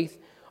of faith,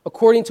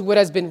 according to what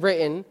has been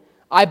written,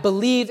 I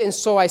believed and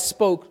so I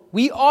spoke.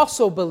 We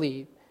also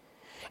believe,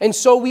 and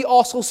so we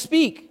also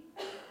speak,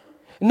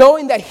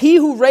 knowing that he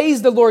who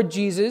raised the Lord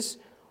Jesus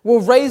will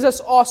raise us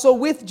also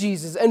with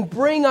Jesus and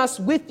bring us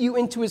with you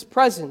into his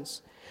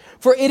presence.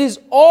 For it is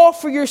all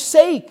for your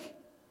sake.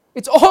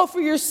 It's all for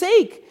your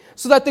sake,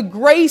 so that the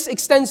grace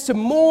extends to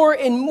more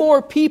and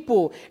more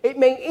people. It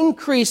may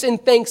increase in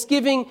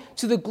thanksgiving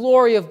to the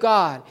glory of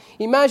God.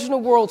 Imagine a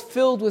world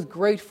filled with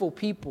grateful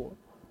people.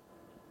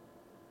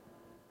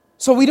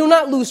 So we do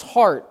not lose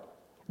heart.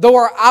 Though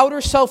our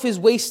outer self is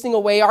wasting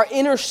away, our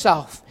inner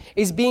self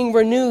is being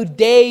renewed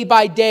day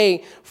by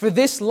day. For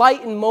this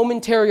light and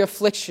momentary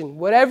affliction,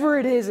 whatever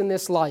it is in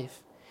this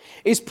life,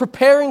 is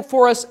preparing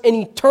for us an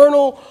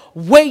eternal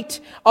weight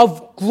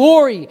of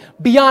glory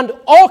beyond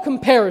all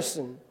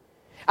comparison,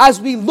 as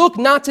we look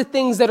not to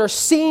things that are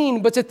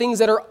seen, but to things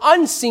that are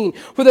unseen.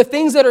 For the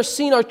things that are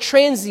seen are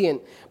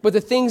transient, but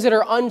the things that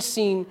are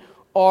unseen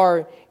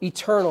are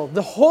eternal.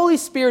 The Holy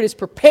Spirit is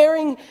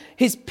preparing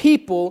his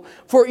people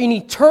for an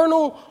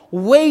eternal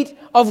weight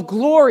of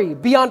glory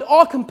beyond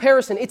all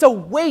comparison. It's a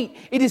weight.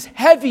 It is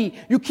heavy.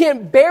 You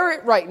can't bear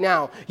it right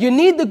now. You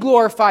need the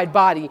glorified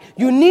body.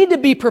 You need to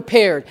be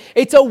prepared.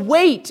 It's a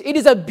weight. It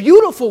is a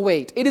beautiful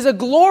weight. It is a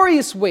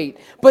glorious weight,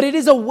 but it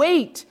is a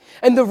weight.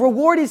 And the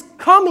reward is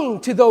coming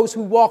to those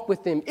who walk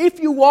with him, if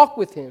you walk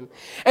with him.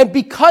 And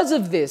because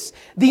of this,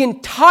 the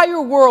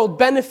entire world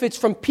benefits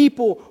from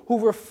people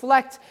who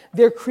reflect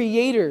their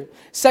Creator.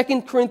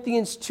 2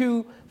 Corinthians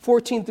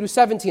 2:14 through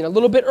 17, a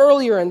little bit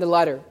earlier in the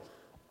letter.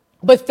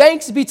 But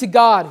thanks be to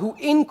God, who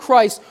in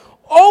Christ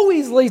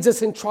always leads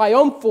us in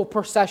triumphal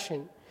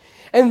procession.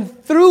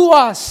 And through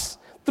us,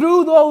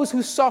 through those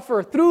who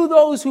suffer, through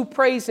those who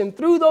praise him,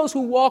 through those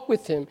who walk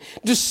with him,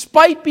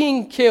 despite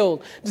being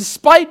killed,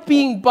 despite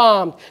being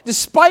bombed,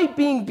 despite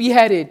being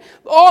beheaded,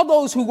 all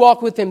those who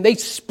walk with him, they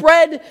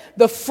spread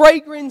the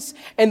fragrance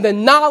and the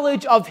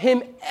knowledge of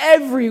him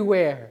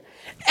everywhere,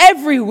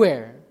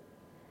 everywhere.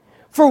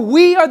 For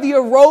we are the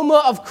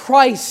aroma of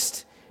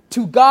Christ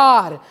to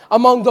God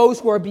among those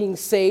who are being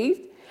saved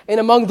and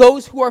among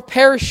those who are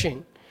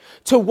perishing.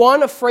 To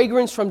one a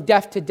fragrance from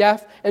death to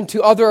death, and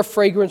to other a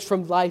fragrance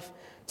from life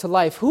to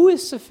life. Who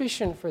is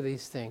sufficient for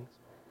these things?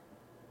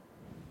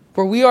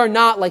 For we are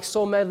not like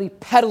so many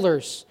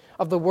peddlers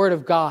of the word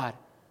of God,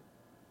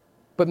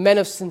 but men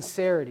of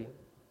sincerity.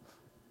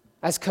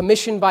 As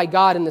commissioned by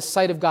God in the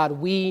sight of God,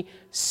 we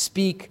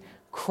speak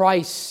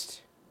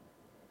Christ.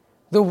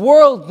 The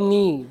world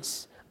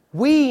needs,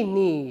 we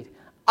need,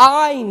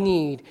 I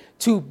need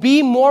to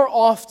be more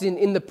often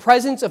in the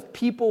presence of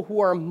people who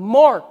are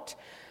marked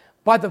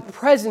by the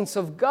presence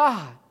of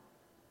God.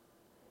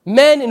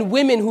 Men and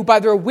women who by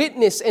their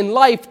witness and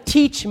life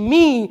teach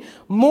me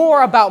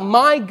more about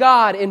my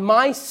God and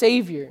my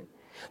Savior.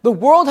 The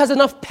world has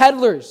enough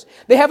peddlers.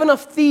 They have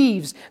enough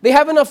thieves. They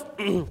have enough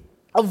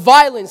of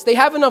violence. They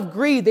have enough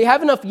greed. They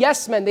have enough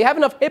yes men. They have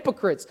enough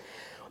hypocrites.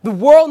 The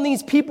world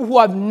needs people who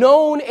have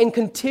known and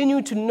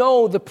continue to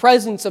know the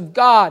presence of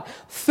God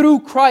through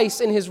Christ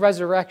and his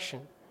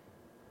resurrection.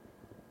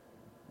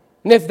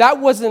 And if that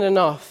wasn't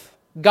enough,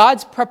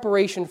 God's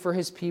preparation for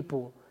his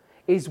people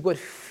is what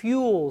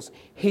fuels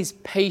his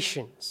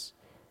patience.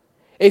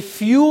 It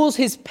fuels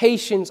his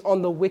patience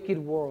on the wicked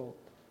world.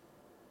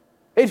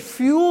 It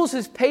fuels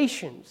his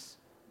patience.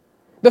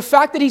 The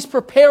fact that he's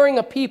preparing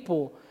a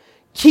people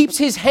keeps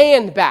his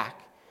hand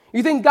back.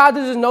 You think God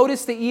doesn't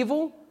notice the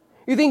evil?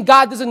 You think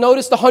God doesn't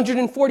notice the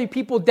 140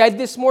 people dead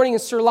this morning in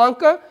Sri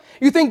Lanka?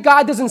 You think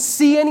God doesn't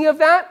see any of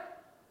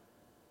that?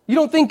 You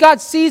don't think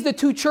God sees the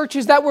 2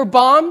 churches that were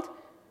bombed?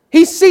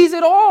 He sees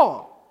it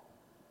all.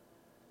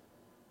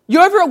 You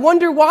ever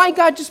wonder why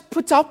God just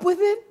puts up with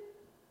it?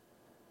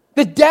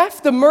 The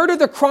death, the murder,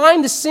 the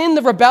crime, the sin,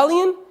 the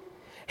rebellion?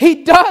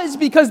 He does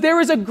because there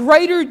is a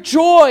greater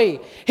joy.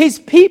 His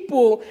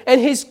people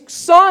and his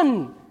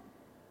Son.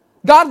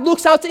 God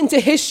looks out into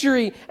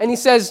history and he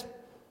says,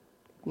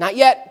 not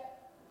yet.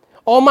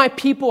 All my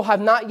people have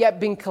not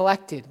yet been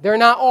collected. They're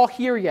not all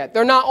here yet.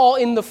 They're not all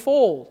in the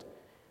fold.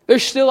 They're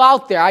still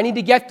out there. I need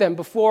to get them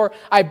before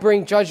I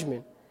bring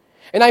judgment.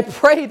 And I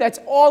pray that's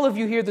all of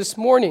you here this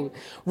morning.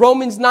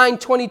 Romans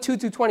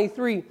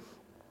 9:22-23.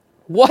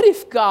 What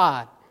if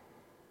God,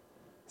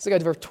 it's like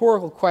a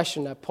rhetorical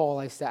question that Paul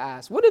likes to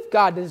ask. What if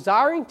God,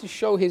 desiring to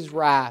show his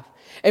wrath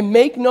and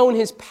make known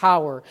his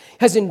power,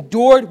 has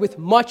endured with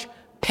much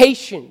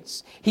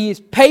patience? He is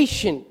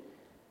patient.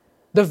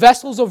 The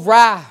vessels of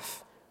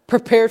wrath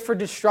prepared for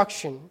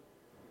destruction,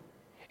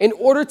 in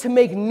order to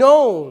make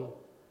known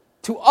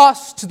to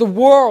us, to the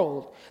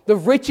world, the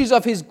riches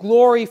of his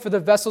glory for the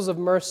vessels of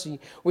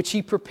mercy, which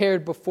he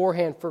prepared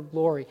beforehand for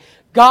glory.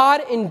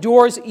 God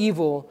endures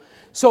evil,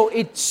 so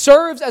it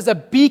serves as a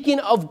beacon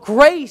of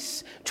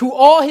grace to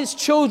all his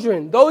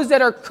children, those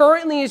that are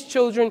currently his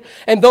children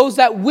and those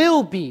that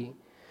will be.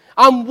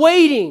 I'm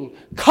waiting.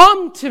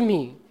 Come to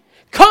me.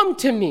 Come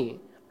to me.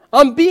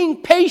 I'm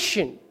being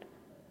patient.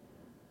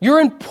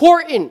 You're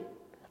important.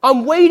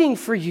 I'm waiting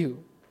for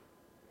you.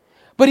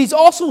 but he's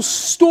also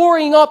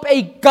storing up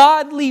a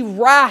godly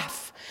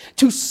wrath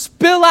to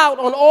spill out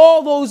on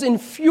all those in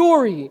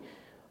fury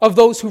of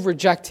those who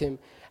reject him.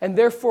 And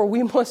therefore,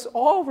 we must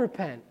all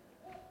repent.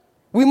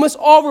 We must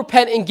all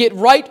repent and get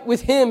right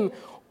with him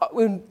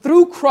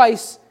through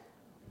Christ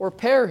or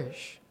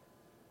perish.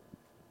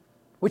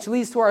 Which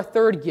leads to our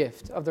third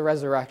gift of the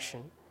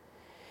resurrection.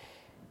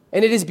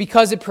 And it is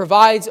because it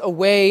provides a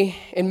way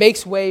and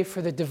makes way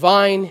for the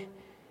divine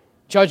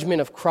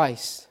judgment of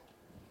Christ.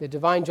 The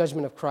divine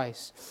judgment of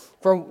Christ.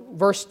 From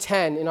verse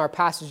 10 in our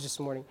passage this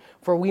morning.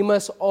 For we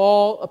must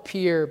all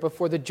appear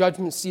before the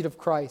judgment seat of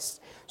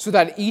Christ, so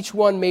that each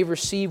one may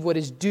receive what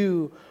is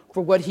due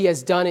for what he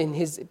has done in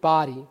his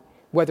body,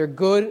 whether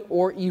good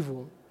or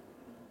evil.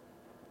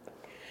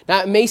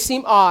 Now, it may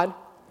seem odd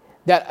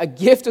that a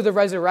gift of the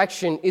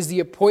resurrection is the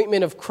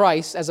appointment of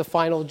Christ as a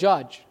final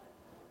judge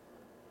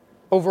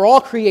over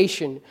all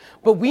creation.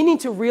 But we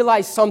need to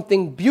realize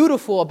something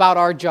beautiful about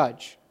our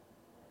judge.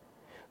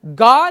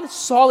 God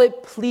saw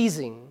it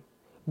pleasing,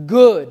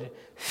 good,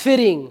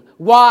 fitting,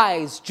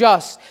 wise,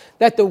 just,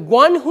 that the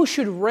one who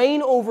should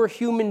reign over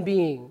human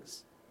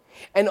beings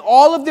and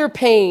all of their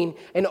pain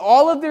and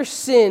all of their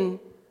sin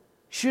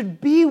should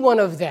be one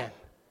of them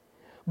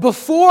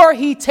before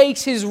he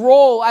takes his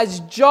role as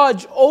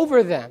judge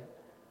over them.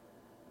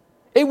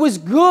 It was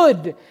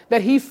good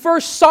that he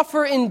first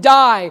suffer and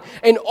die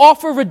and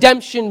offer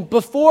redemption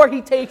before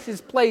he takes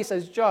his place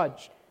as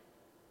judge.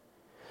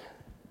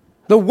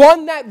 The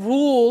one that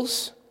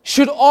rules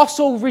should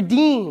also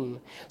redeem.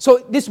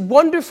 So this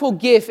wonderful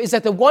gift is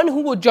that the one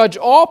who will judge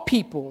all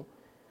people,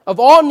 of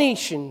all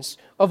nations,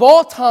 of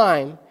all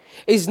time,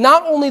 is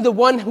not only the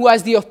one who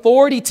has the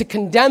authority to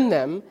condemn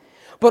them,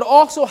 but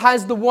also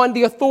has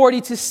the authority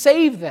to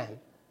save them.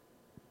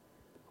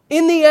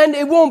 In the end,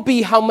 it won't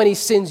be how many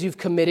sins you've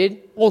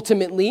committed,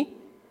 ultimately,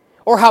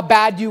 or how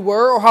bad you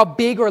were, or how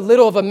big or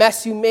little of a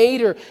mess you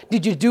made, or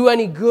did you do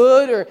any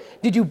good, or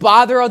did you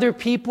bother other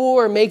people,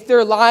 or make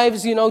their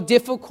lives,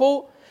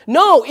 difficult.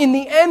 No, in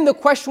the end, the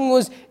question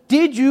was,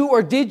 did you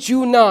or did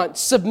you not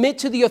submit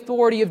to the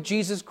authority of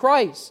Jesus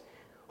Christ?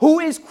 Who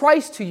is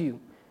Christ to you?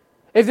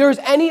 If there's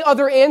any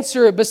other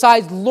answer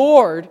besides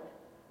Lord,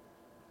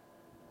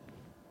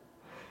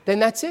 then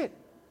that's it.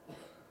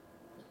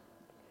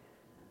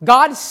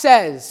 God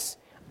says,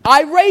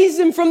 I raised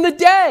him from the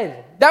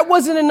dead. That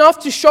wasn't enough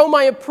to show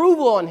my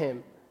approval on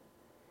him.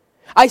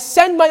 I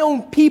send my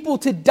own people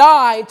to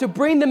die to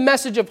bring the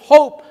message of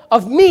hope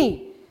of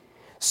me.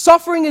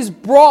 Suffering is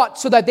brought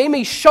so that they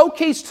may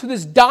showcase to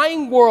this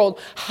dying world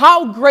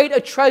how great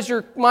a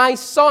treasure my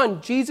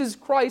Son, Jesus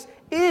Christ,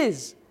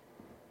 is.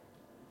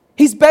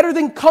 He's better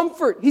than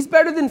comfort. He's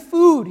better than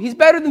food. He's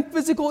better than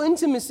physical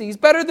intimacy. He's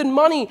better than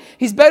money.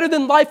 He's better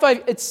than life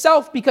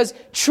itself, because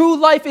true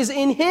life is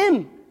in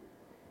him.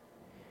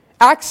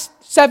 Acts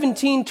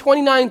 17,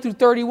 29 through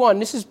 31.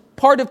 This is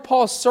part of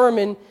Paul's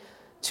sermon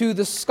to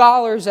the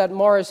scholars at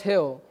Mars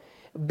Hill.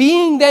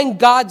 Being then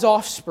God's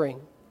offspring,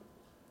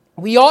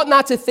 we ought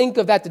not to think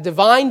of that the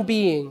divine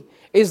being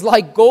is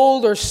like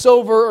gold or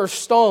silver or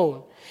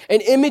stone,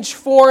 an image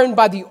formed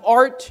by the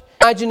art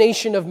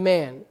imagination of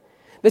man.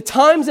 The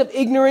times of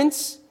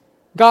ignorance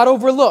God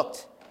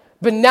overlooked,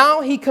 but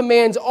now he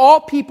commands all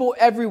people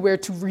everywhere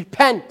to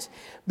repent,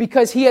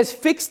 because he has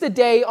fixed the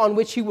day on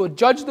which he will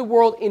judge the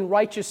world in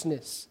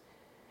righteousness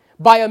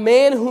by a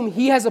man whom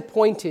he has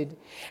appointed.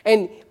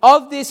 And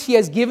of this he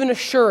has given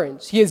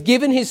assurance. He has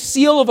given his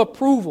seal of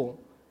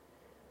approval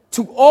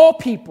to all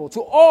people,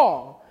 to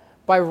all,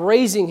 by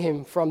raising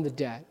him from the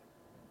dead.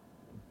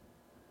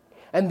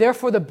 And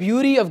therefore the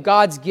beauty of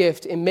God's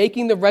gift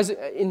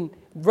in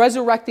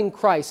resurrecting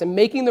Christ and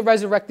making the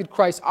resurrected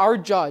Christ our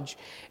judge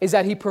is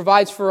that he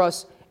provides for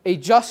us a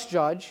just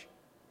judge,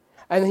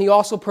 and he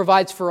also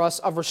provides for us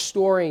a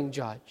restoring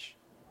judge.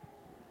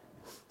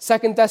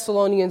 2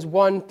 Thessalonians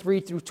 1, 3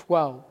 through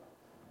 12.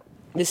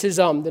 This is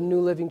the New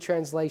Living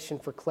Translation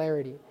for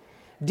clarity.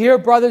 Dear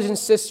brothers and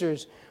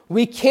sisters,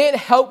 we can't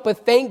help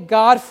but thank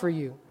God for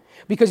you,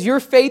 because your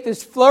faith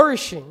is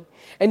flourishing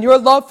and your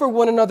love for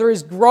one another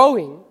is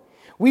growing.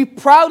 We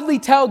proudly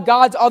tell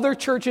God's other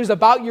churches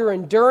about your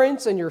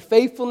endurance and your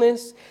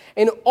faithfulness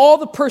and all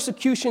the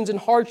persecutions and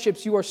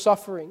hardships you are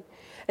suffering.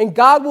 And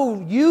God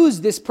will use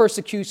this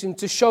persecution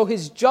to show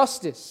his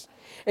justice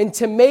and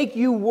to make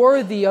you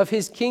worthy of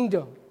his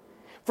kingdom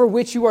for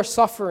which you are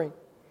suffering.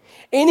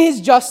 In his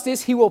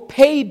justice, he will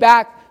pay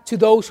back to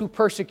those who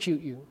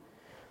persecute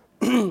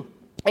you.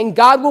 And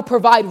God will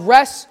provide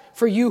rest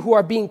for you who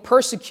are being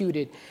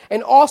persecuted,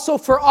 and also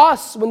for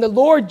us when the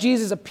Lord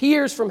Jesus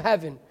appears from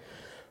heaven.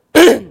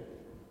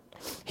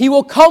 He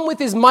will come with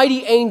his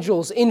mighty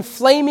angels in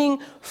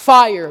flaming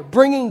fire,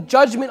 bringing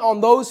judgment on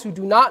those who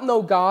do not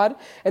know God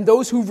and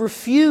those who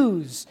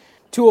refuse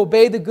to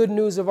obey the good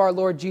news of our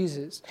Lord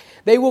Jesus.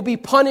 They will be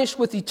punished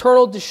with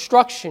eternal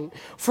destruction,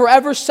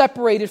 forever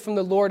separated from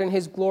the Lord and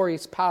his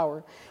glorious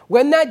power.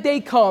 When that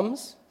day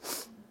comes,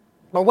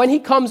 or when he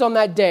comes on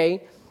that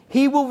day,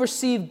 he will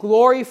receive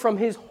glory from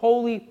his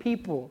holy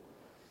people,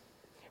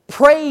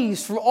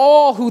 praise from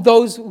all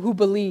those who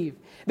believe.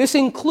 This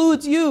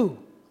includes you.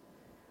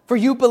 for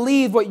you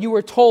believed what you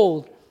were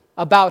told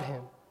about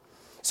him.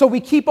 So we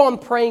keep on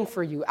praying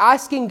for you,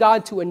 asking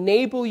God to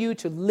enable you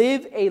to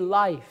live a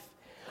life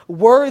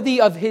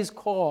worthy of his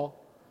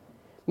call.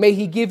 May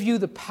he give you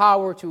the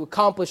power to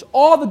accomplish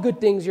all the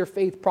good things your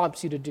faith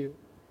prompts you to do.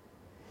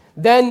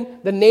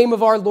 Then the name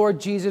of our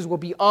Lord Jesus will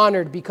be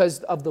honored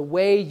because of the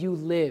way you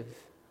live,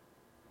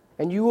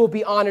 and you will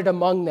be honored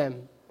among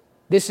them.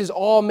 This is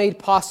all made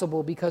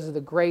possible because of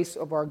the grace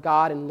of our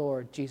God and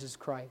Lord Jesus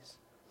Christ.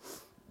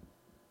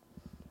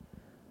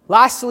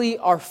 Lastly,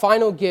 our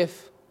final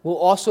gift will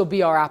also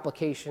be our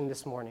application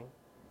this morning.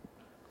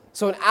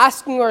 So in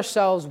asking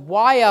ourselves,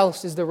 why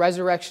else is the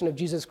resurrection of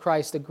Jesus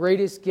Christ the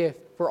greatest gift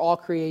for all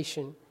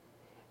creation,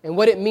 and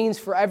what it means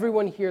for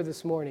everyone here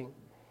this morning,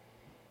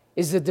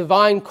 is the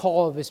divine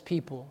call of his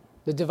people.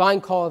 The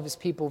divine call of his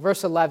people.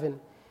 Verse 11,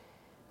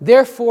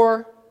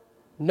 therefore,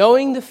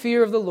 knowing the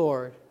fear of the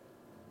Lord,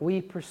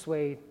 we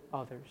persuade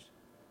others.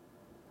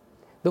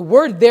 The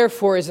word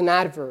therefore is an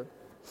adverb,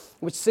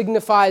 which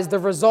signifies the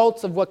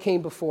results of what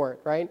came before it,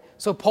 right?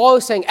 So Paul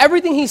is saying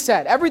everything he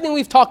said, everything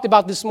we've talked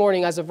about this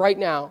morning as of right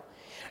now,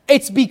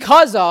 it's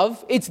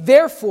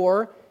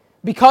therefore,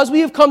 because we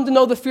have come to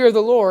know the fear of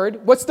the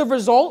Lord, what's the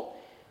result?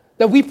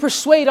 That we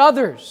persuade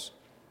others.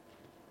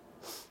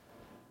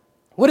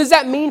 What does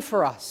that mean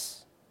for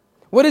us?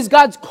 What is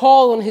God's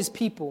call on his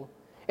people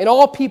and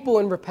all people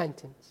in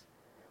repentance?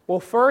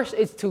 Well, first,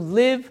 it's to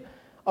live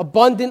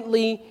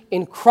abundantly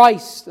in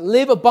Christ.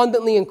 Live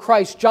abundantly in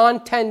Christ. John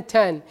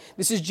 10:10.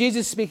 This is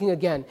Jesus speaking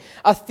again.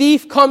 A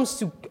thief comes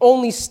to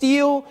only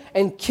steal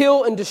and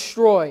kill and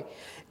destroy.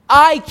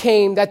 I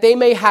came that they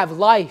may have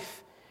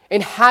life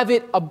and have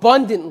it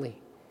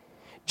abundantly.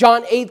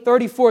 John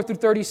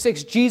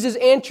 8:34-36. Jesus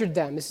answered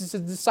them. This is the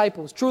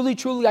disciples. Truly,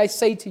 truly, I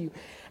say to you,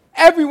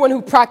 everyone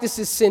who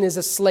practices sin is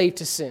a slave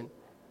to sin.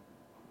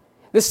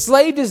 The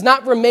slave does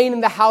not remain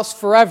in the house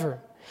forever.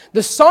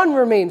 The Son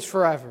remains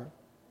forever.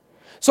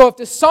 So if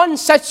the Son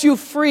sets you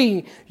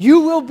free,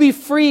 you will be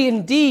free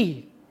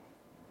indeed.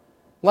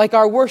 Like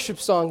our worship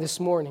song this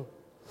morning.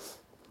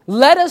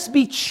 Let us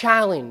be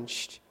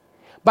challenged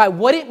by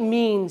what it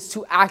means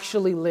to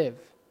actually live.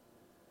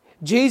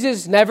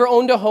 Jesus never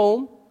owned a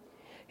home.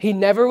 He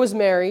never was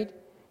married.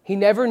 He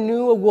never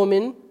knew a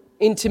woman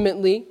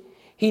intimately.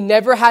 He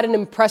never had an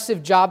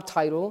impressive job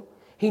title.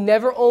 He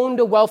never owned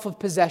a wealth of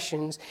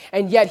possessions.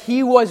 And yet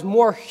he was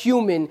more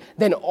human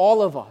than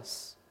all of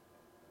us.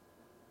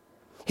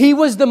 He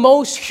was the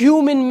most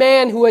human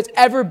man who has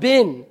ever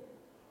been.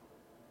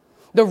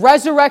 The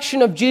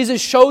resurrection of Jesus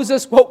shows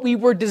us what we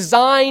were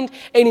designed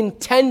and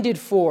intended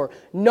for,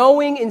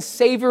 knowing and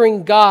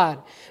savoring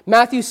God.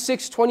 Matthew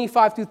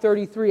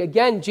 6:25-33.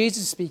 Again,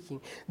 Jesus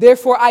speaking.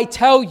 Therefore, I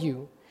tell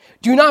you,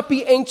 do not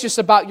be anxious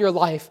about your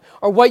life,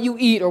 or what you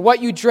eat, or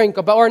what you drink,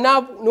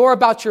 nor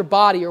about your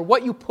body, or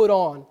what you put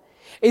on.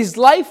 Is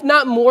life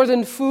not more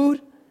than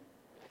food,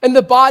 and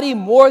the body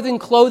more than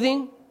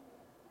clothing?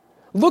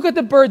 Look at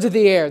the birds of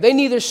the air. They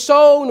neither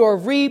sow, nor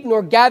reap,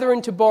 nor gather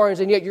into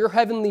barns, and yet your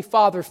heavenly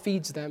Father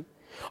feeds them.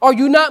 Are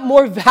you not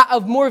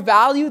of more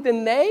value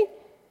than they?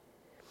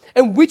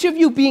 And which of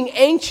you, being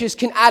anxious,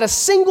 can add a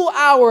single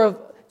hour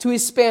to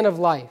his span of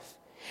life?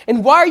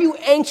 And why are you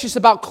anxious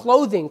about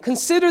clothing?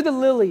 Consider the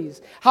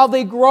lilies, how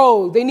they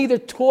grow. They neither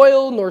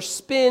toil nor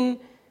spin,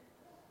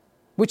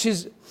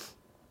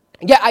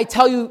 yet I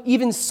tell you,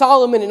 even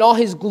Solomon in all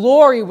his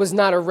glory was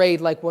not arrayed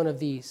like one of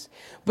these.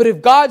 But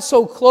if God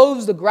so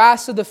clothes the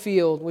grass of the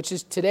field, which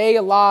is today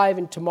alive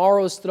and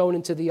tomorrow is thrown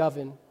into the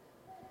oven,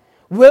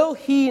 will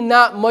he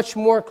not much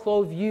more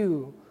clothe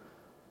you,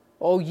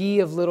 O ye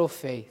of little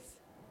faith?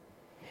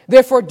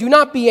 Therefore, do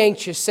not be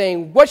anxious,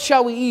 saying, what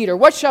shall we eat, or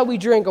what shall we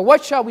drink, or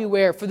what shall we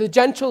wear? For the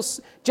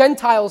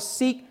Gentiles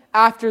seek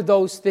after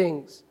those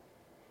things.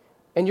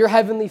 And your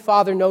heavenly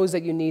Father knows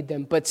that you need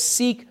them. But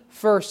seek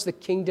first the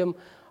kingdom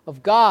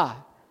of God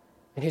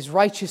and his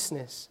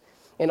righteousness,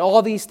 and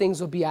all these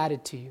things will be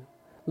added to you.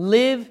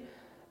 Live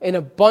an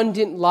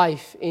abundant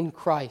life in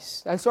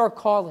Christ. That's our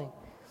calling.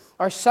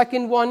 Our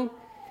second one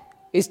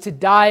is to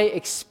die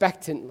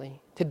expectantly.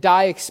 To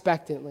die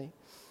expectantly.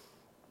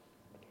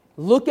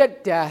 Look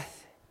at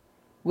death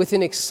with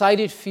an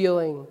excited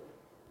feeling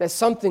that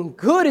something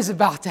good is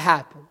about to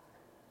happen.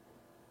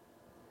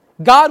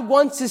 God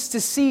wants us to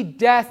see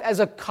death as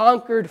a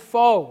conquered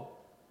foe.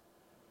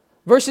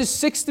 Verses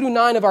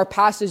 6-9 of our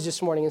passage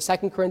this morning in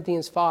 2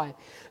 Corinthians 5.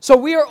 So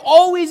we are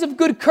always of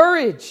good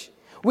courage.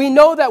 We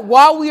know that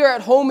while we are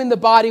at home in the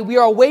body, we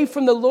are away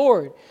from the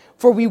Lord.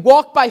 For we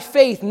walk by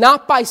faith,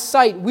 not by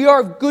sight. We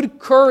are of good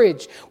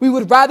courage. We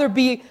would rather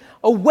be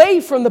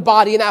away from the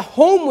body and at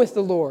home with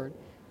the Lord.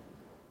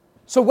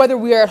 So whether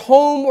we are at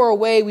home or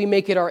away, we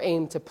make it our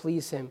aim to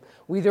please him.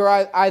 We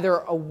are either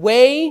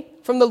away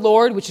from the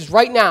Lord, which is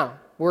right now.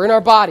 We're in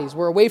our bodies.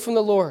 We're away from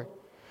the Lord.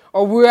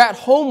 Or we're at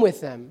home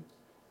with them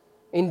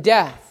in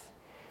death.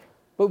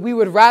 But we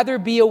would rather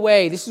be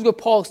away. This is what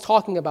Paul is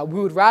talking about.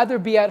 We would rather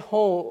be at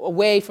home,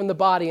 away from the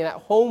body and at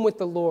home with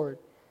the Lord.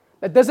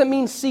 That doesn't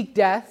mean seek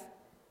death.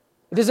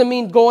 It doesn't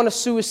mean go on a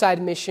suicide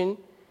mission.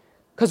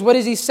 Because what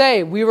does he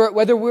say?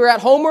 Whether we're at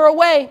home or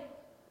away,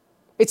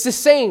 It's the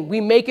same.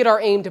 We make it our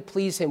aim to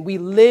please him. We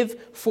live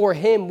for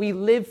him. We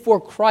live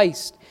for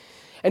Christ.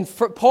 And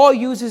Paul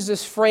uses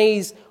this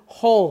phrase,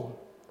 home.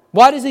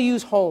 Why does he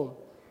use home?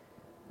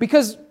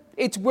 Because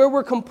it's where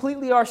we're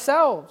completely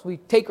ourselves. We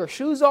take our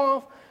shoes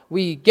off.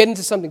 We get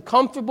into something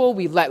comfortable.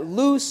 We let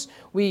loose.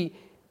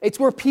 It's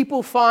where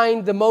people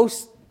find the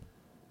most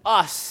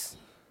us,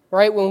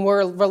 right? When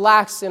we're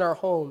relaxed in our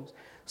homes.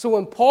 So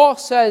when Paul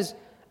says,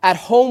 at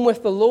home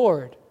with the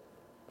Lord,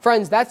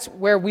 friends, that's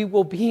where we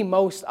will be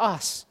most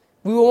us.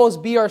 We will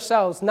most be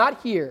ourselves,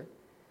 not here,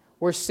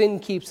 where sin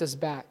keeps us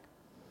back.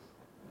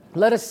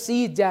 Let us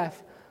see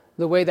death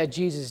the way that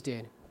Jesus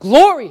did.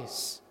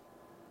 Glorious!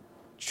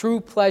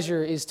 True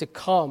pleasure is to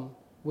come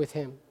with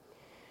him.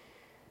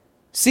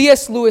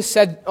 C.S. Lewis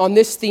said on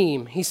this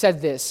theme, he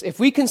said this: if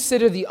we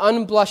consider the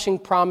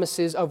unblushing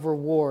promises of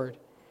reward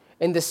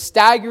and the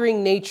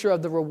staggering nature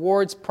of the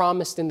rewards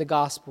promised in the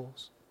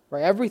Gospels,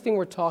 right, everything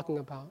we're talking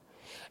about,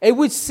 it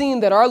would seem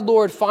that our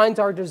Lord finds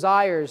our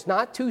desires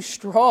not too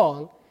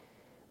strong,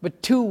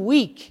 but too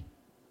weak.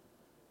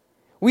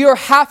 We are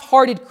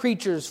half-hearted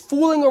creatures,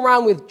 fooling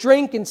around with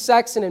drink and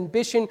sex and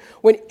ambition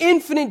when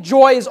infinite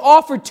joy is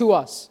offered to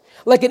us,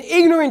 like an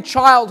ignorant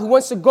child who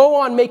wants to go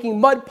on making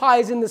mud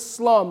pies in the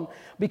slum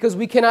because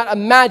we cannot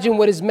imagine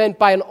what is meant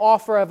by an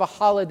offer of a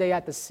holiday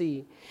at the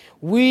sea.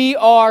 We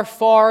are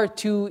far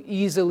too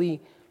easily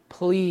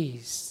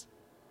pleased.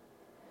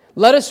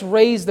 Let us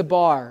raise the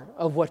bar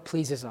of what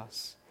pleases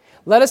us.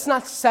 Let us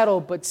not settle,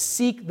 but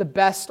seek the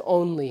best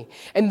only.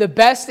 And the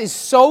best is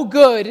so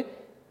good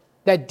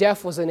that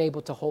death was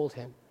unable to hold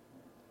him.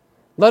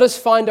 Let us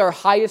find our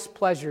highest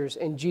pleasures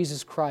in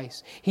Jesus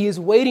Christ. He is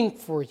waiting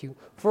for you,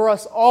 for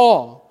us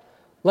all.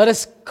 Let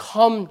us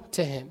come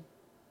to him.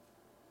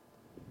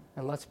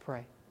 And let's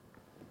pray.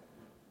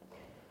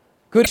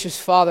 Gracious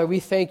Father, we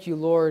thank you,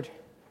 Lord,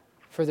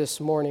 for this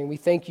morning. We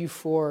thank you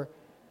for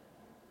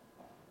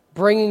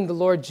bringing the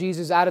Lord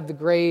Jesus out of the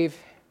grave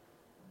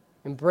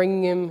and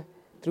bringing him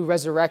through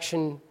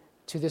resurrection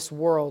to this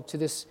world, to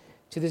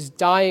this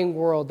dying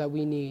world that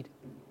we need.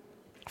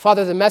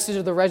 Father, the message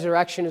of the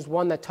resurrection is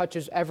one that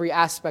touches every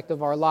aspect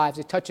of our lives.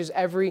 It touches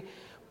every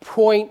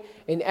point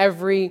in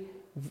every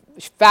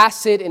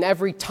facet, in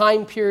every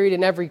time period,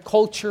 in every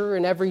culture,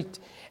 in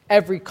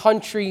every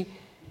country.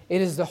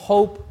 It is the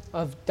hope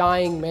of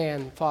dying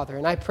man, Father.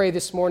 And I pray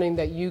this morning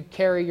that you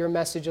carry your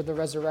message of the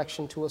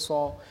resurrection to us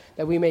all,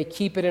 that we may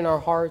keep it in our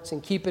hearts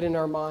and keep it in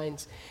our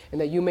minds, and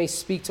that you may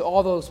speak to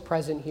all those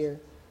present here,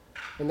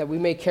 and that we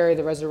may carry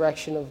the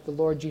resurrection of the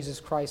Lord Jesus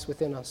Christ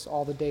within us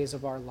all the days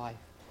of our life,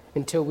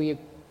 until you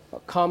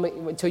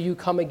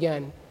come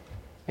again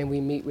and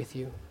we meet with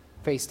you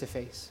face to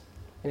face.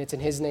 And it's in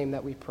his name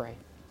that we pray.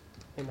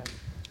 Amen.